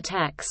 separate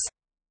attacks.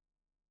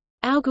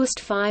 August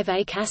 5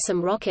 a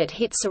Qassam rocket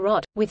hit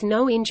Sderot, with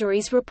no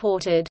injuries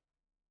reported.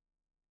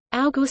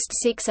 August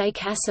 6 a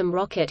Qassam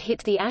rocket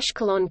hit the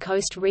Ashkelon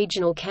Coast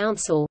Regional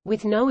Council,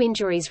 with no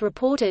injuries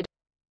reported.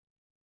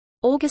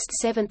 August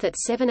 7 at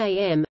 7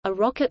 a.m., a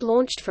rocket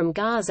launched from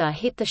Gaza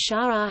hit the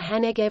Sha'ar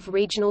HaNegev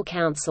Regional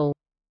Council.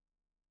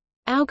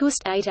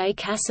 August 8 a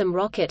Qassam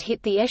rocket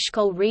hit the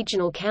Eshkol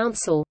Regional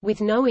Council,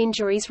 with no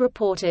injuries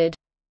reported.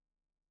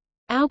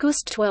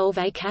 August 12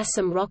 a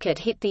Qassam rocket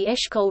hit the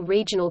Eshkol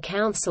Regional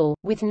Council,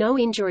 with no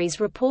injuries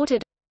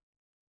reported.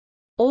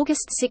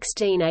 August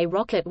 16 a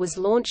rocket was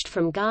launched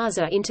from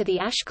Gaza into the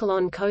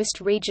Ashkelon Coast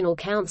Regional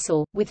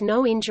Council, with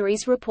no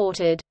injuries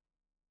reported.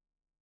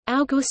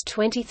 August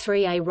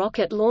 23 a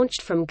rocket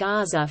launched from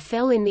Gaza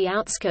fell in the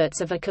outskirts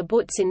of a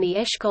kibbutz in the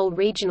Eshkol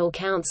Regional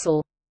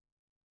Council.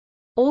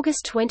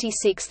 August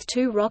 26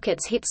 2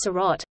 rockets hit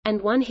Sderot,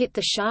 and 1 hit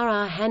the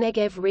Sha'ar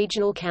HaNegev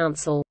Regional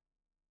Council.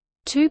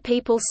 2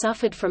 people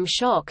suffered from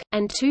shock,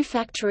 and 2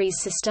 factories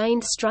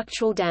sustained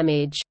structural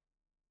damage.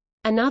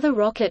 Another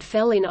rocket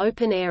fell in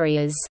open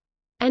areas.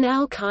 An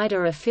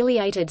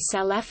al-Qaeda-affiliated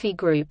Salafi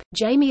group,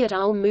 Jamiat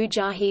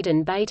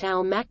al-Mujahideen Beit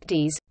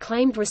al-Maqdis,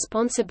 claimed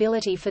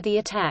responsibility for the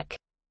attack.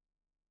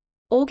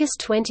 August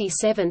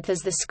 27 as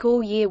the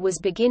school year was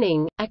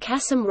beginning, a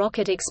Qassam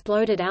rocket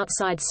exploded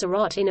outside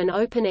Sderot in an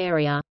open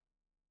area.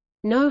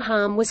 No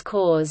harm was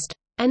caused.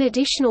 An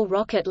additional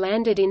rocket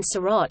landed in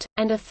Sderot,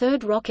 and a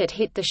third rocket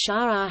hit the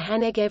Sha'ar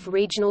HaNegev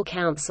Regional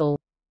Council.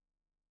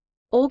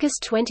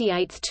 August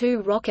 28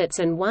 2 rockets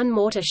and 1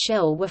 mortar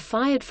shell were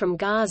fired from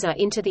Gaza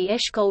into the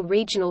Eshkol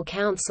Regional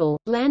Council,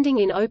 landing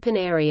in open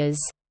areas.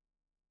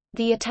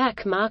 The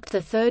attack marked the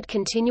 3rd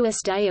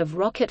continuous day of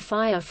rocket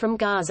fire from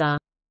Gaza.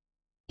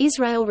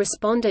 Israel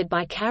responded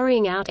by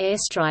carrying out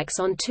airstrikes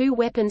on 2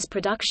 weapons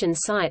production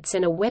sites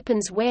and a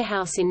weapons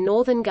warehouse in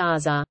northern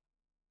Gaza.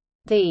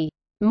 The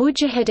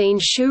Mujahideen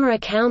Shura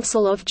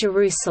Council of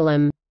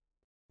Jerusalem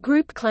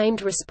group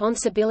claimed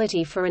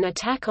responsibility for an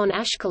attack on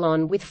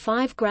Ashkelon with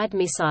 5 Grad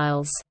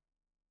missiles.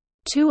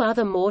 2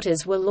 other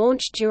mortars were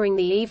launched during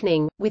the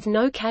evening, with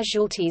no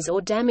casualties or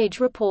damage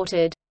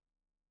reported.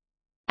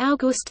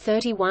 August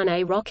 31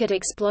 a rocket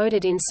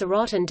exploded in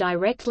Sderot and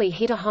directly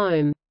hit a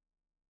home.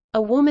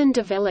 A woman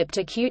developed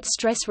acute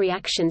stress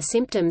reaction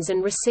symptoms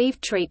and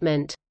received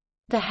treatment.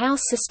 The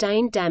house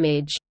sustained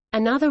damage.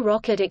 Another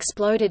rocket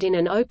exploded in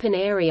an open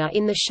area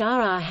in the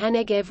Sha'ar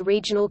HaNegev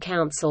Regional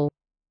Council.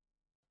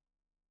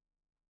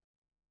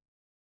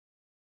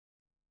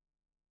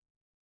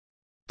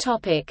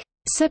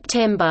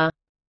 September.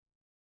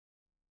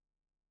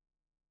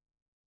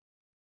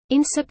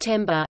 In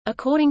September,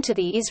 according to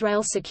the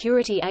Israel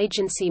Security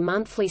Agency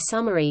monthly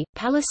summary,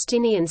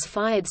 Palestinians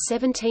fired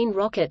 17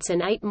 rockets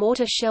and 8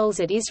 mortar shells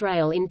at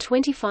Israel in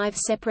 25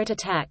 separate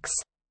attacks.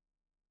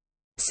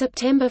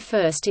 September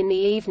 1 in the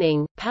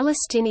evening,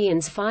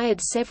 Palestinians fired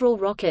several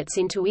rockets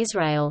into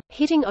Israel,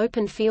 hitting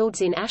open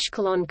fields in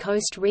Ashkelon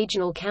Coast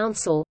Regional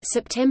Council.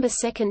 September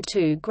 2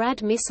 2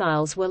 Grad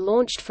missiles were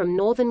launched from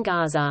northern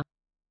Gaza.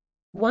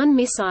 1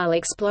 missile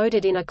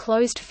exploded in a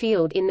closed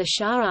field in the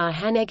Sha'ar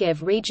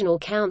HaNegev Regional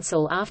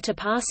Council after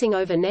passing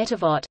over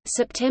Netivot.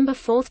 September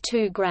 4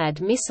 2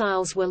 Grad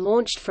missiles were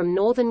launched from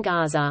northern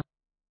Gaza.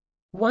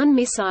 1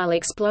 missile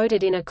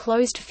exploded in a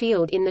closed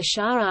field in the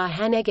Sha'ar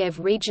HaNegev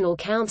Regional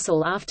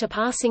Council after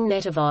passing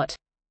Netivot.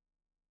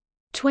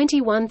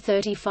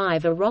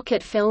 21:35 a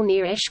rocket fell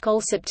near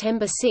Eshkol.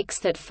 September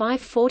 6 at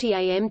 5:40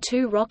 am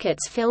 2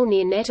 rockets fell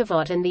near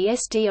Netivot and the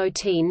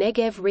Sdot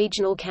Negev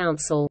Regional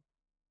Council.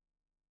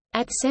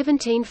 At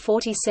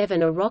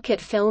 17:47 a rocket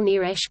fell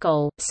near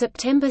Eshkol.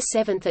 September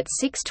 7 at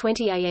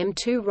 6:20 am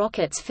 2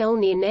 rockets fell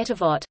near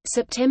Netivot.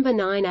 September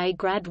 9 a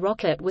Grad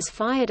rocket was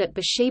fired at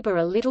Beersheba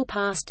a little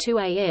past 2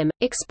 am,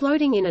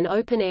 exploding in an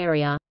open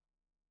area.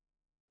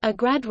 A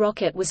Grad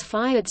rocket was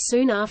fired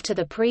soon after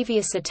the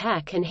previous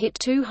attack and hit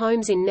 2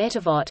 homes in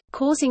Netivot,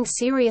 causing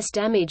serious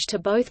damage to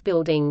both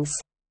buildings.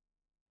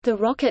 The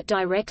rocket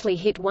directly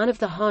hit one of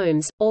the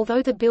homes,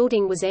 although the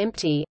building was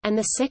empty, and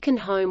the second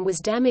home was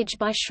damaged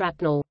by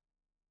shrapnel.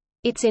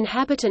 Its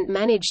inhabitant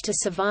managed to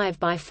survive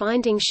by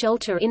finding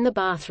shelter in the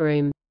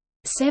bathroom.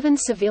 7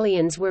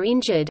 civilians were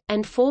injured,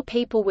 and 4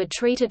 people were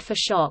treated for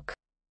shock.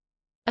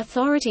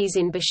 Authorities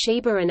in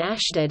Beersheba and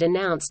Ashdod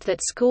announced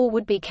that school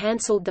would be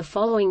cancelled the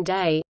following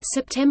day.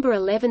 September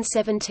 11,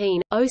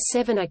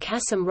 1707, a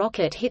Qassam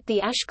rocket hit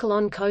the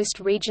Ashkelon Coast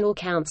Regional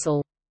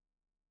Council.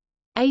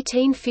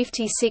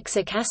 1856,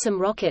 a Qassam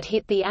rocket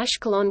hit the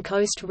Ashkelon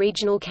Coast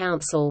Regional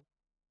Council.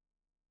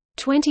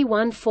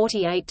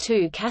 2148,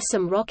 2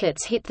 Qassam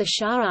rockets hit the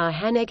Sha'ar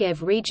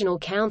HaNegev Regional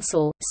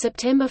Council.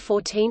 September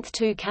 14,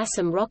 2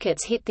 Qassam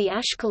rockets hit the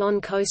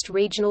Ashkelon Coast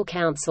Regional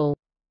Council.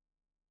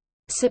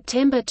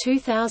 September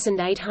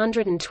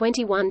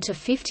 2821 to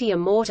 50, a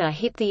mortar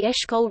hit the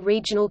Eshkol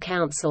Regional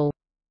Council.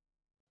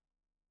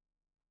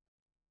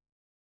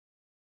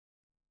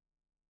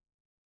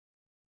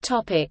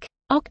 Topic: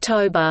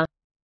 October.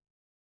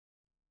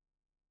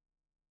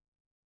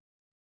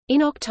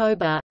 In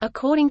October,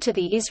 according to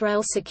the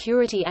Israel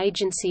Security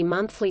Agency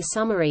monthly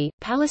summary,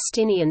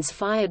 Palestinians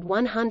fired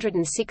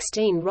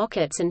 116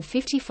 rockets and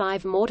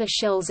 55 mortar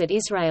shells at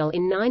Israel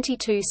in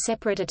 92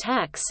 separate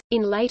attacks.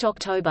 In late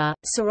October,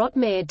 Sderot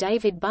Mayor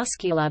David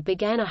Buskula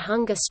began a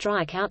hunger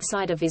strike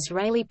outside of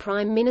Israeli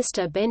Prime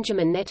Minister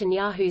Benjamin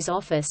Netanyahu's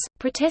office,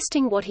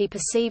 protesting what he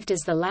perceived as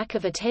the lack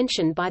of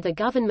attention by the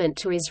government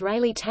to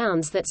Israeli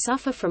towns that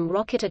suffer from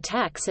rocket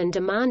attacks and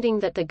demanding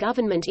that the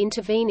government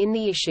intervene in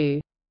the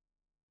issue.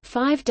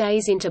 5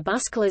 days into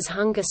Buskula's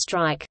hunger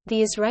strike,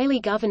 the Israeli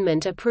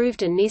government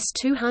approved a NIS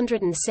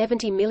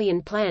 $270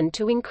 million plan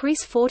to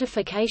increase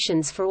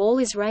fortifications for all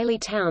Israeli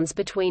towns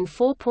between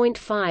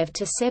 4.5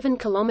 to 7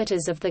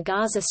 kilometers of the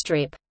Gaza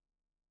Strip.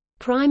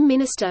 Prime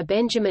Minister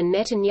Benjamin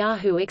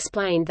Netanyahu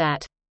explained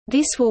that,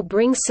 "This will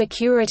bring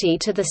security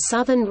to the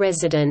southern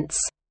residents.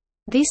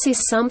 This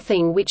is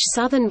something which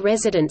southern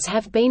residents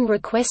have been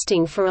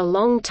requesting for a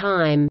long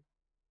time."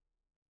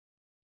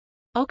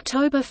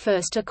 October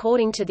 1,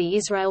 according to the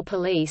Israel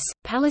police,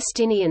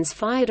 Palestinians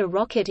fired a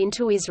rocket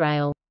into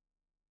Israel.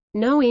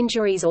 No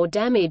injuries or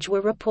damage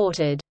were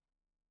reported.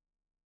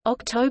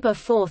 October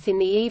 4, in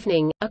the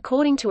evening,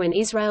 according to an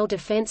Israel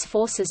Defense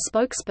Forces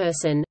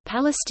spokesperson,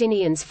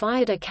 Palestinians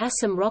fired a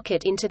Qassam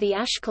rocket into the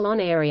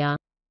Ashkelon area.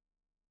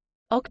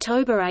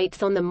 October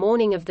 8, on the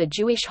morning of the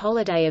Jewish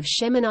holiday of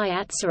Shemini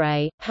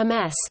Atzeret,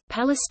 Hamas,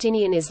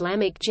 Palestinian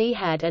Islamic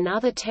Jihad and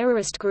other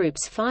terrorist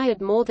groups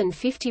fired more than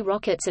 50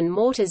 rockets and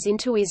mortars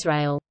into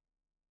Israel.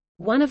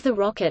 One of the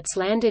rockets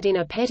landed in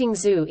a petting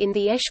zoo in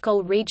the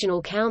Eshkol Regional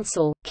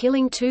Council,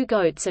 killing 2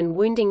 goats and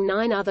wounding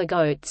 9 other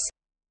goats.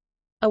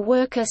 A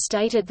worker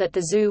stated that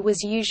the zoo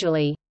was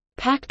usually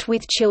packed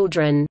with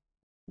children,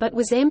 but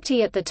was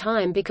empty at the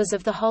time because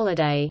of the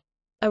holiday.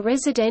 A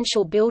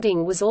residential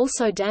building was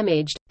also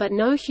damaged, but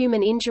no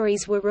human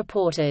injuries were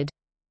reported.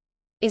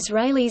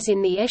 Israelis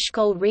in the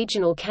Eshkol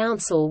Regional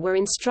Council were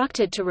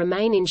instructed to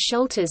remain in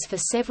shelters for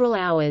several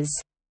hours.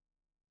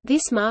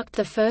 This marked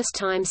the first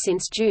time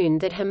since June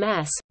that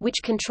Hamas,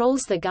 which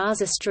controls the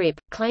Gaza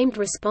Strip, claimed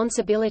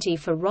responsibility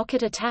for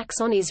rocket attacks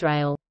on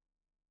Israel.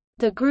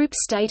 The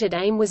group's stated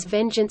aim was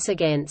vengeance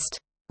against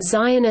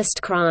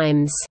Zionist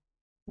crimes.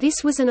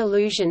 This was an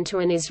allusion to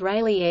an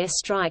Israeli air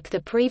strike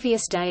the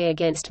previous day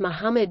against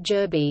Muhammad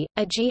Jerbi,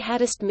 a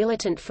jihadist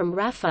militant from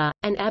Rafah,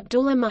 and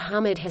Abdullah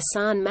Muhammad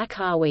Hassan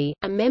Makhawi,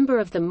 a member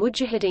of the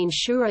Mujahideen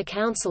Shura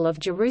Council of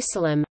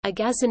Jerusalem, a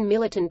Gazan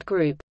militant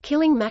group,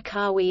 killing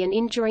Makhawi and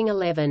injuring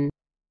 11.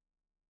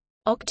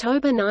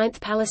 October 9,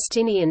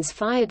 Palestinians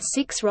fired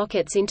 6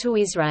 rockets into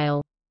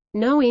Israel.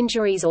 No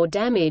injuries or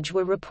damage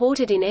were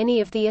reported in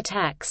any of the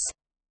attacks.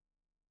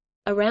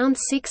 Around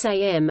 6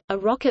 a.m., a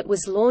rocket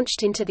was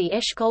launched into the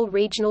Eshkol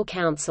Regional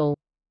Council.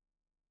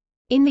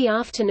 In the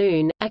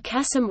afternoon, a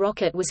Qassam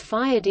rocket was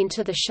fired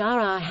into the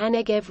Sha'ar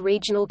HaNegev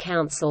Regional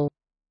Council.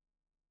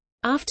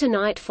 After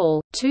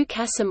nightfall, 2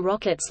 Qassam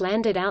rockets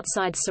landed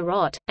outside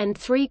Sderot, and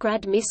 3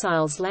 Grad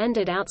missiles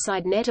landed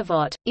outside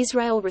Netivot.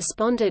 Israel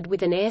responded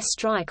with an air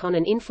strike on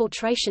an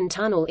infiltration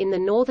tunnel in the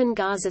northern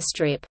Gaza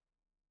Strip.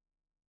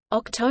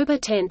 October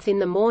 10, in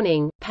the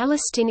morning,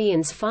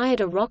 Palestinians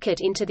fired a rocket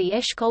into the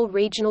Eshkol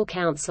Regional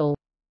Council.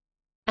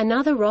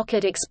 Another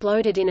rocket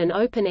exploded in an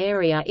open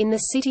area in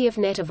the city of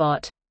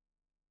Netivot.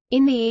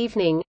 In the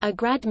evening, a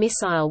Grad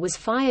missile was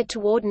fired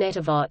toward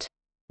Netivot.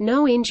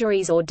 No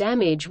injuries or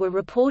damage were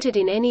reported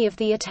in any of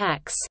the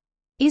attacks.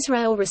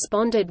 Israel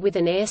responded with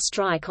an air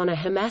strike on a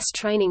Hamas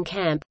training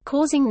camp,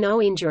 causing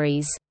no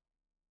injuries.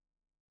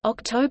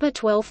 October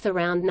 12,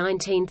 around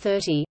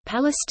 1930,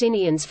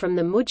 Palestinians from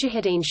the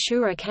Mujahideen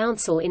Shura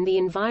Council in the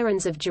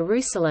environs of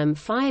Jerusalem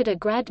fired a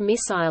Grad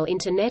missile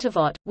into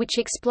Netivot, which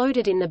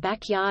exploded in the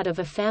backyard of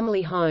a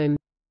family home.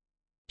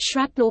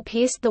 Shrapnel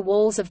pierced the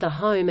walls of the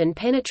home and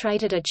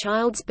penetrated a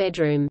child's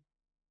bedroom.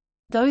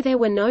 Though there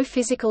were no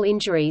physical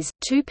injuries,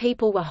 2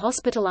 people were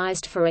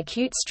hospitalized for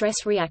acute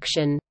stress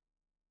reaction.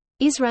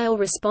 Israel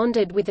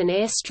responded with an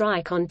air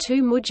strike on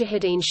two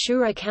Mujahideen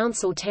Shura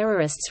Council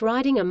terrorists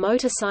riding a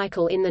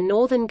motorcycle in the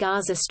northern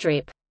Gaza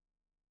Strip.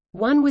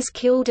 One was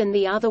killed and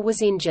the other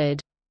was injured.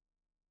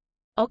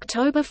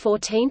 October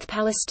 14 –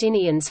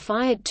 Palestinians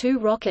fired 2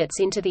 rockets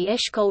into the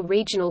Eshkol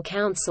Regional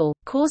Council,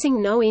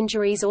 causing no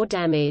injuries or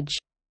damage.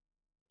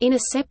 In a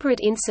separate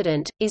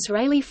incident,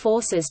 Israeli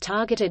forces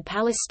targeted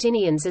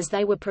Palestinians as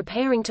they were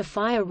preparing to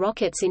fire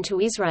rockets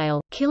into Israel,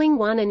 killing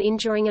one and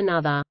injuring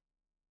another.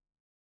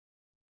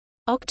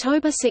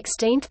 October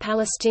 16 –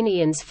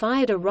 Palestinians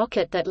fired a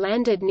rocket that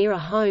landed near a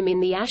home in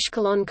the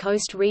Ashkelon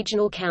Coast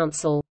Regional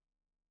Council.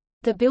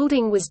 The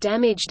building was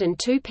damaged and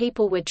 2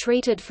 people were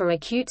treated for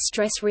acute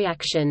stress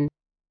reaction.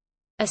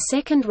 A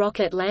second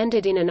rocket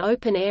landed in an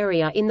open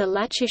area in the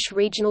Lachish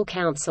Regional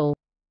Council.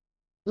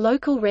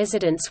 Local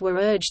residents were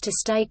urged to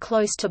stay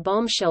close to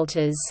bomb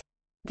shelters.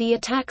 The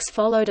attacks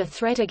followed a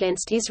threat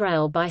against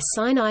Israel by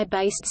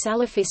Sinai-based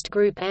Salafist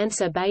group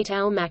Ansar Beit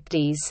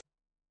al-Maqdis.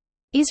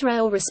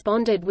 Israel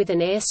responded with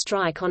an air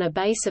strike on a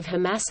base of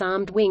Hamas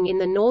armed wing in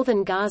the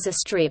northern Gaza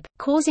Strip,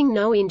 causing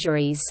no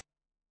injuries.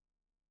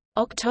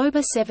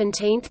 October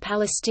 17 –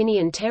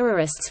 Palestinian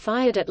terrorists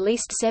fired at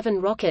least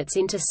 7 rockets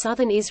into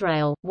southern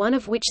Israel, one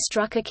of which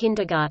struck a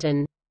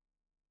kindergarten.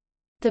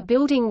 The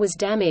building was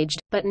damaged,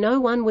 but no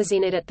one was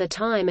in it at the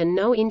time and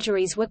no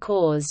injuries were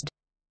caused.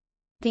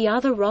 The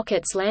other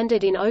rockets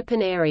landed in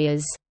open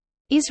areas.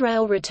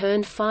 Israel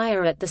returned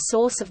fire at the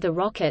source of the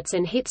rockets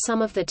and hit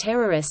some of the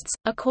terrorists,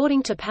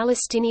 according to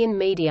Palestinian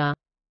media.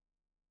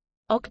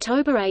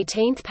 October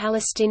 18 –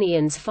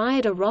 Palestinians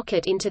fired a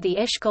rocket into the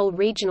Eshkol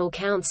Regional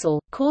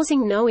Council,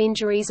 causing no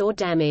injuries or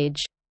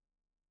damage.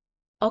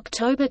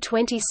 October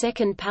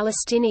 22 –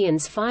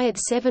 Palestinians fired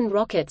 7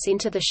 rockets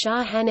into the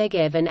Shah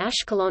HaNegev and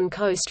Ashkelon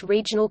Coast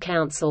Regional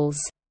Councils.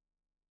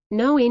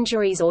 No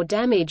injuries or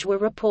damage were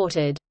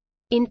reported.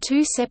 In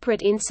 2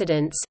 separate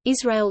incidents,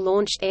 Israel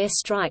launched air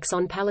strikes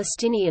on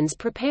Palestinians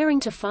preparing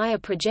to fire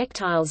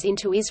projectiles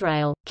into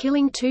Israel,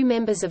 killing 2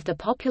 members of the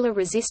Popular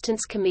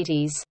Resistance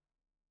Committees.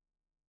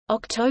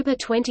 October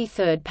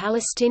 23 –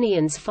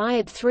 Palestinians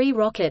fired 3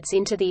 rockets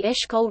into the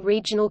Eshkol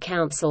Regional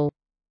Council.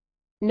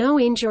 No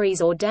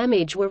injuries or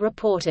damage were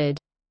reported.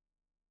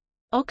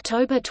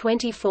 October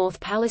 24 –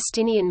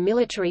 Palestinian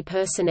military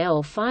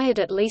personnel fired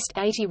at least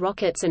 80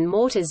 rockets and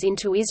mortars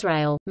into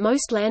Israel,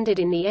 most landed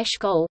in the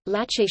Eshkol,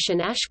 Lachish and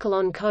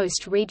Ashkelon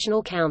Coast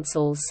Regional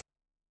Councils.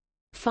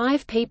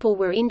 5 people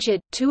were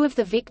injured, 2 of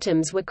the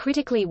victims were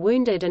critically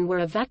wounded and were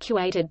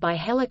evacuated by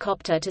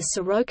helicopter to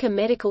Soroka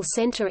Medical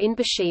Center in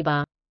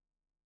Beersheba.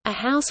 A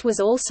house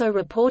was also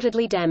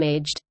reportedly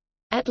damaged.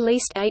 At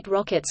least 8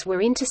 rockets were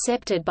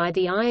intercepted by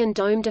the Iron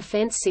Dome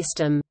defense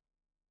system.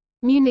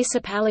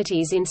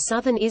 Municipalities in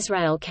southern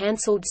Israel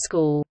cancelled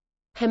school.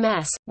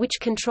 Hamas, which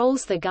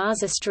controls the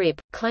Gaza Strip,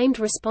 claimed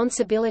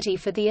responsibility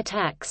for the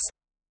attacks.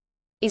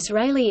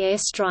 Israeli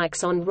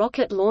airstrikes on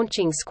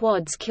rocket-launching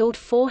squads killed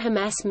 4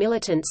 Hamas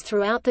militants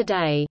throughout the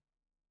day.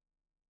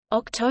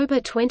 October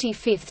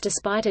 25 –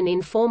 Despite an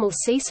informal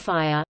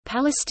ceasefire,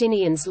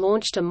 Palestinians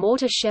launched a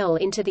mortar shell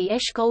into the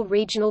Eshkol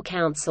Regional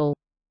Council.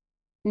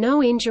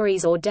 No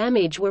injuries or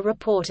damage were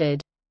reported.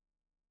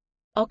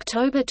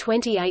 October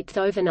 28 –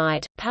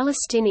 Overnight,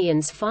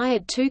 Palestinians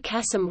fired 2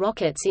 Qassam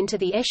rockets into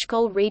the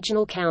Eshkol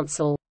Regional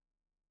Council.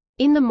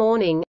 In the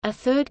morning, a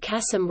 3rd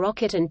Qassam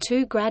rocket and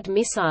 2 Grad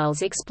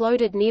missiles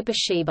exploded near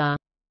Beersheba.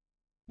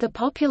 The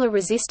Popular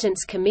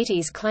Resistance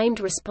Committees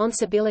claimed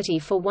responsibility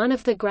for one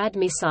of the Grad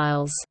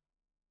missiles.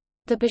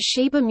 The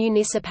Beersheba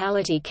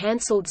municipality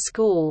cancelled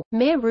school.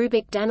 Mayor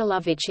Rubik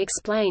Danilovich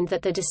explained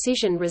that the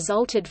decision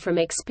resulted from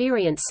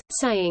experience,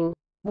 saying,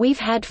 "We've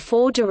had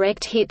 4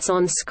 direct hits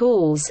on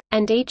schools,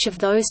 and each of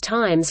those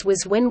times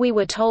was when we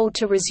were told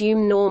to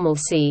resume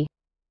normalcy."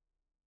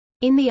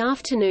 In the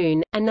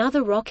afternoon,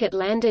 another rocket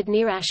landed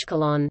near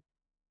Ashkelon.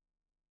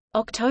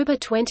 October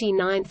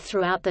 29 –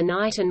 Throughout the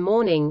night and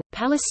morning,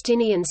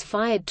 Palestinians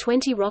fired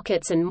 20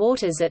 rockets and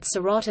mortars at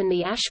Sderot and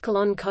the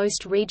Ashkelon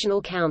Coast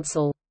Regional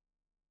Council.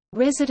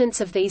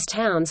 Residents of these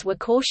towns were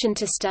cautioned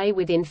to stay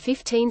within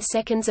 15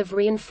 seconds of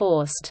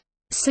reinforced,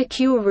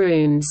 secure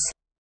rooms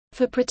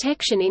for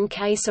protection in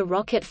case a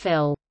rocket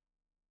fell.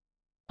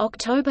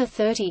 October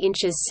 30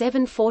 inches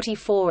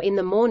 7:44 in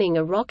the morning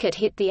a rocket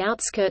hit the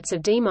outskirts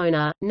of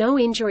Dimona, no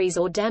injuries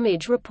or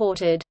damage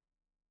reported.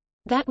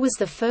 That was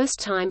the first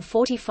time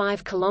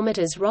 45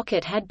 km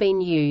rocket had been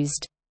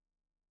used.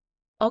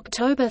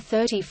 October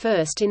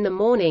 31 in the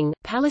morning,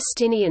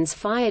 Palestinians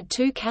fired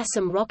 2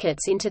 Qassam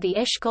rockets into the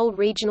Eshkol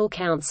Regional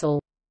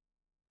Council.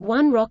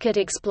 1 rocket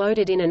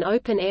exploded in an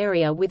open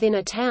area within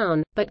a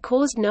town, but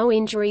caused no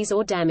injuries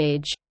or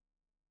damage.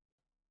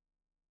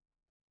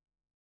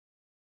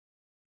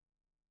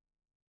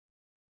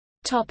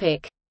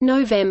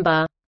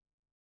 November.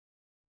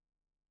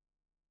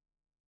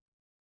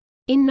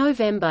 In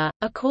November,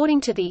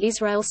 according to the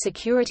Israel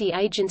Security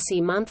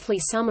Agency monthly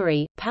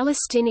summary,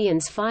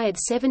 Palestinians fired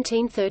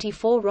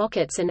 1,734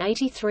 rockets and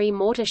 83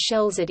 mortar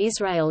shells at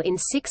Israel in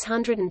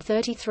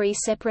 633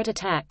 separate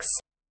attacks.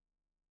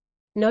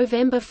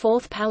 November 4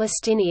 –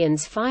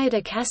 Palestinians fired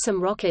a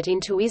Qassam rocket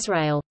into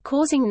Israel,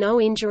 causing no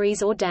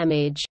injuries or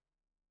damage.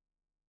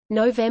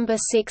 November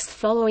 6 –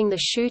 Following the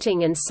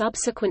shooting and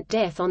subsequent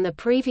death on the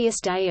previous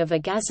day of a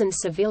Gazan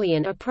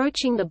civilian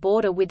approaching the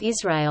border with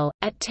Israel,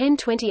 at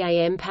 10:20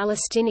 am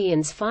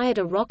Palestinians fired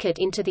a rocket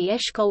into the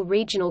Eshkol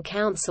Regional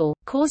Council,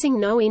 causing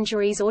no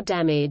injuries or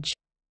damage.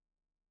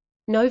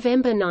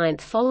 November 9 –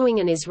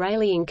 Following an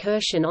Israeli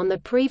incursion on the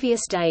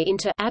previous day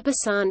into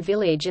Abbasan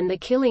village and the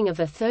killing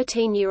of a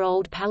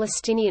 13-year-old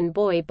Palestinian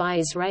boy by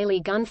Israeli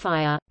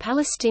gunfire,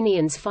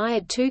 Palestinians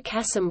fired 2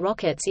 Qassam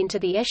rockets into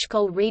the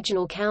Eshkol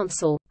Regional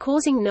Council,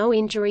 causing no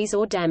injuries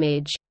or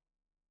damage.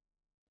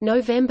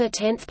 November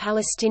 10 –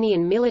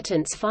 Palestinian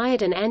militants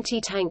fired an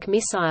anti-tank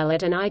missile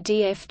at an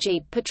IDF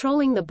jeep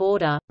patrolling the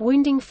border,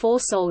 wounding 4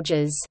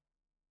 soldiers.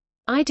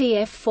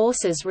 IDF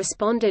forces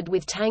responded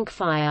with tank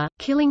fire,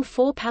 killing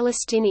 4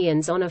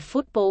 Palestinians on a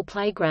football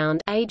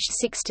playground aged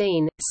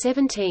 16,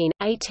 17,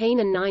 18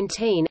 and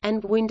 19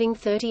 and wounding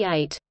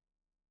 38.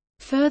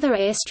 Further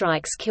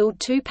airstrikes killed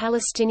 2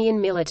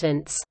 Palestinian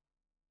militants.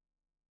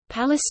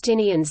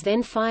 Palestinians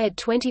then fired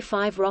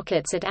 25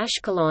 rockets at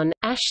Ashkelon,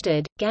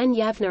 Ashdod, Gan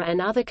Yavna and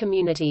other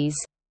communities.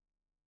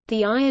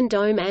 The Iron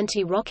Dome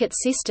anti-rocket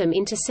system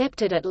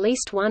intercepted at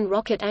least 1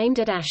 rocket aimed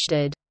at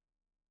Ashdod.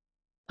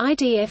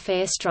 IDF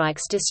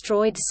airstrikes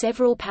destroyed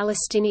several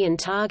Palestinian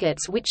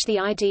targets which the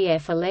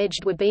IDF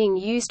alleged were being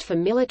used for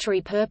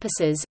military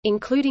purposes,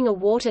 including a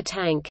water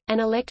tank, an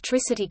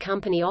electricity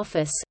company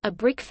office, a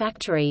brick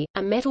factory,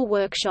 a metal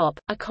workshop,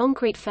 a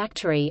concrete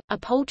factory, a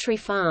poultry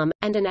farm,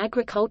 and an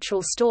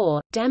agricultural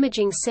store,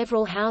 damaging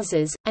several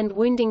houses, and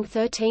wounding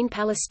 13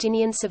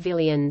 Palestinian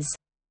civilians.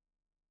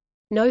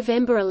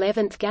 November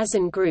 11 –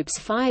 Gazan groups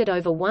fired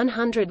over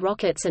 100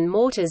 rockets and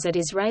mortars at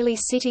Israeli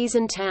cities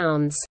and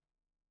towns.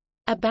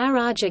 A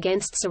barrage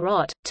against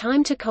Sderot,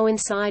 timed to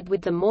coincide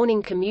with the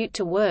morning commute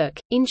to work,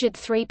 injured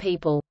 3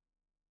 people.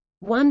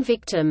 One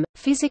victim,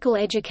 physical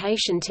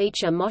education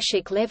teacher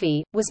Moshik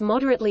Levy, was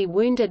moderately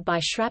wounded by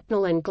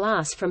shrapnel and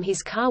glass from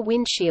his car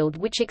windshield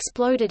which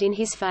exploded in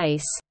his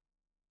face.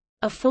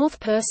 A 4th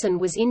person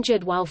was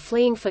injured while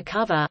fleeing for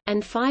cover,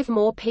 and 5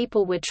 more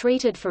people were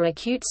treated for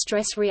acute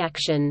stress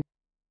reaction.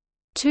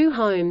 2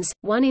 homes,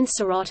 one in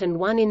Sderot and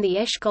one in the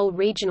Eshkol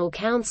Regional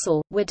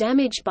Council, were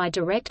damaged by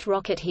direct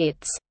rocket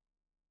hits.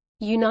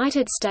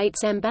 United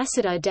States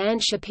Ambassador Dan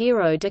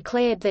Shapiro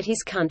declared that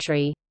his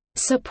country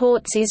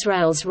supports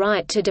Israel's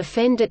right to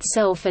defend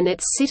itself and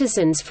its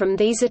citizens from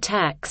these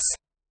attacks.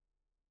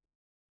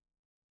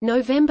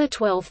 November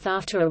 12 –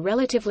 After a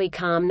relatively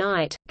calm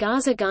night,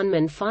 Gaza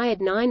gunmen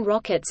fired 9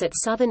 rockets at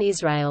southern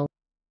Israel.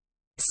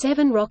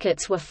 7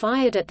 rockets were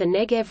fired at the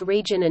Negev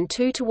region and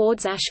 2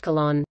 towards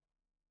Ashkelon.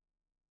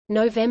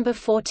 November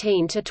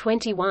 14 to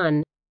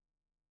 21.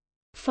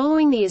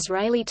 Following the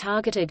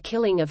Israeli-targeted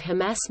killing of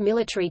Hamas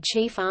military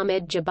chief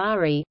Ahmed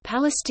Jabari,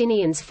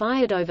 Palestinians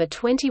fired over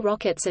 20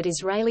 rockets at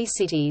Israeli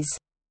cities.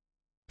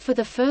 For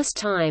the first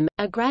time,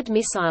 a Grad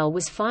missile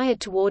was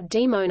fired toward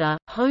Dimona,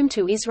 home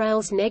to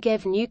Israel's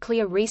Negev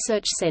Nuclear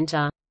Research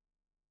Center.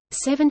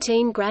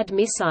 17 Grad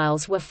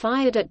missiles were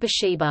fired at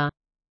Beersheba.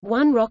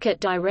 1 rocket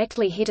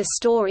directly hit a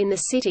store in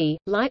the city,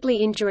 lightly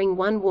injuring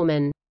 1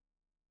 woman.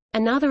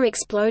 Another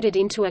exploded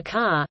into a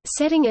car,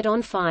 setting it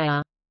on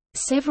fire.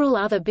 Several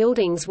other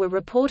buildings were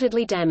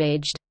reportedly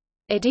damaged.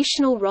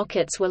 Additional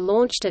rockets were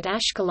launched at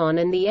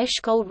Ashkelon and the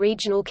Eshkol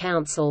Regional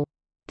Council.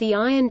 The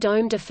Iron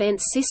Dome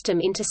defense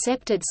system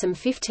intercepted some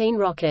 15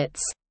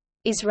 rockets.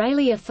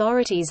 Israeli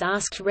authorities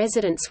asked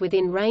residents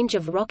within range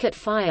of rocket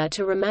fire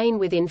to remain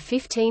within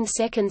 15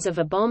 seconds of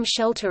a bomb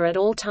shelter at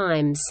all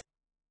times.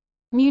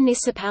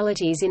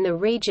 Municipalities in the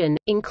region,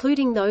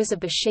 including those of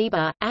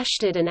Beersheba,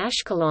 Ashdod and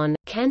Ashkelon,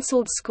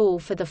 cancelled school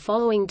for the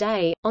following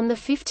day. On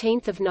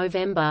 15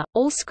 November,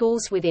 all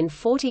schools within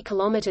 40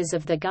 kilometers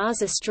of the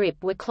Gaza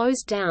Strip were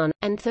closed down,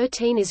 and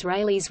 13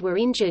 Israelis were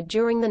injured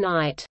during the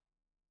night.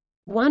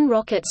 1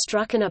 rocket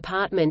struck an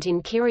apartment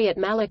in Kiryat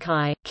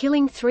Malachi,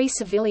 killing 3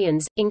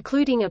 civilians,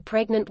 including a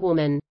pregnant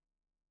woman.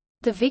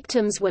 The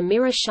victims were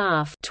Mira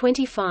Sharf,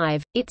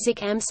 25,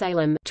 Itzik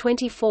Amsalem,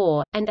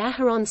 24, and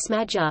Aharon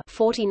Smadja,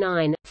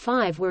 49.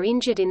 5 were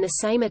injured in the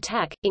same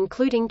attack,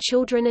 including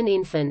children and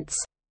infants.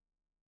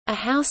 A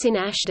house in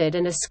Ashdod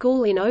and a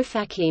school in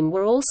Ofakim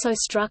were also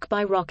struck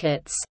by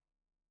rockets.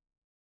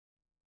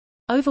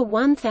 Over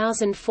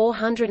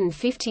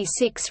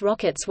 1,456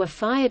 rockets were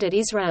fired at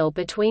Israel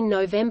between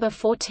November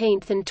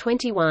 14 and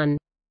 21.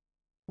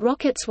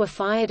 Rockets were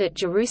fired at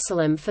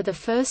Jerusalem for the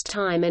first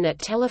time and at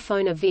Tel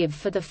Aviv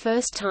for the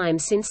first time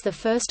since the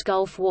First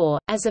Gulf War.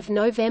 As of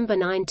November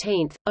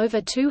 19,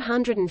 over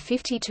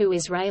 252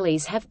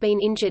 Israelis have been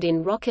injured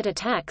in rocket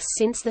attacks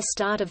since the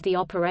start of the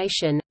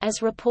operation,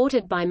 as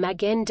reported by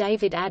Magen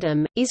David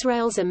Adom,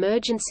 Israel's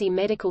emergency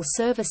medical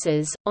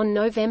services. On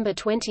November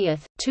 20,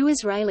 2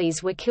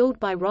 Israelis were killed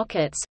by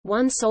rockets,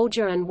 1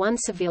 soldier and 1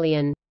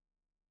 civilian.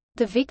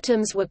 The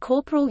victims were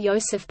Corporal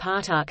Yosef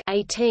Partuk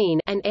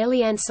 18 and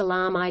Elian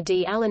Salam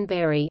ID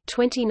Allenberry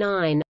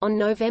 29. On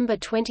November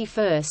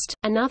 21,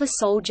 another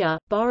soldier,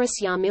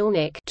 Boris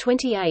Yarmilnik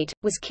 28,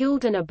 was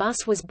killed and a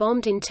bus was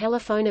bombed in Tel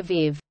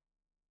Aviv.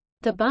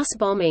 The bus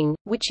bombing,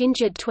 which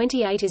injured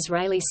 28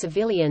 Israeli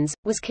civilians,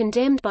 was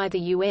condemned by the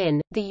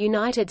UN, the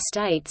United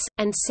States,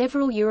 and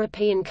several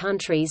European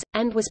countries,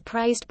 and was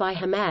praised by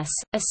Hamas.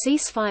 A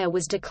ceasefire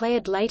was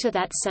declared later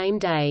that same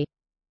day.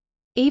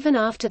 Even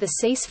after the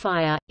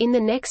ceasefire, in the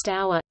next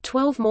hour,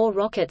 12 more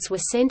rockets were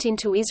sent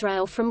into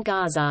Israel from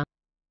Gaza.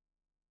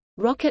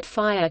 Rocket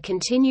fire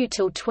continued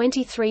till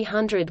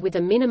 2300 with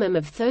a minimum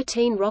of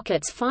 13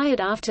 rockets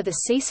fired after the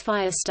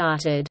ceasefire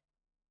started.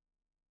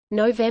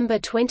 November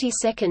 22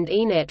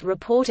 ENET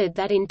reported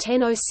that in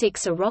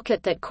 10:06 a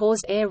rocket that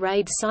caused air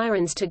raid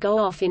sirens to go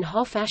off in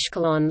Hof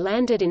Ashkelon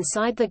landed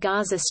inside the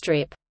Gaza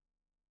Strip.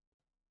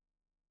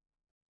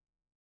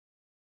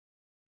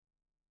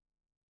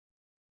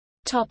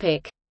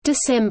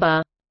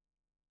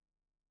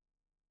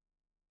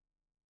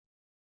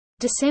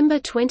 December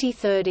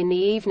 23 in the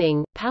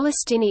evening,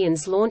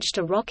 Palestinians launched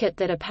a rocket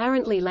that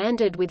apparently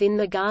landed within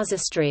the Gaza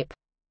Strip.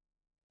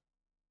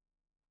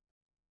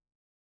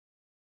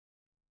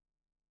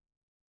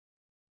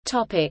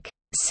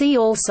 See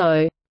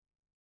also: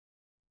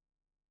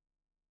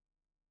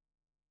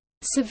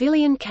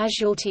 Civilian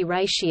casualty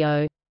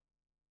ratio,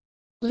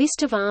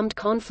 List of armed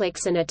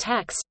conflicts and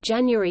attacks,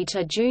 January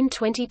to June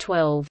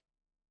 2012.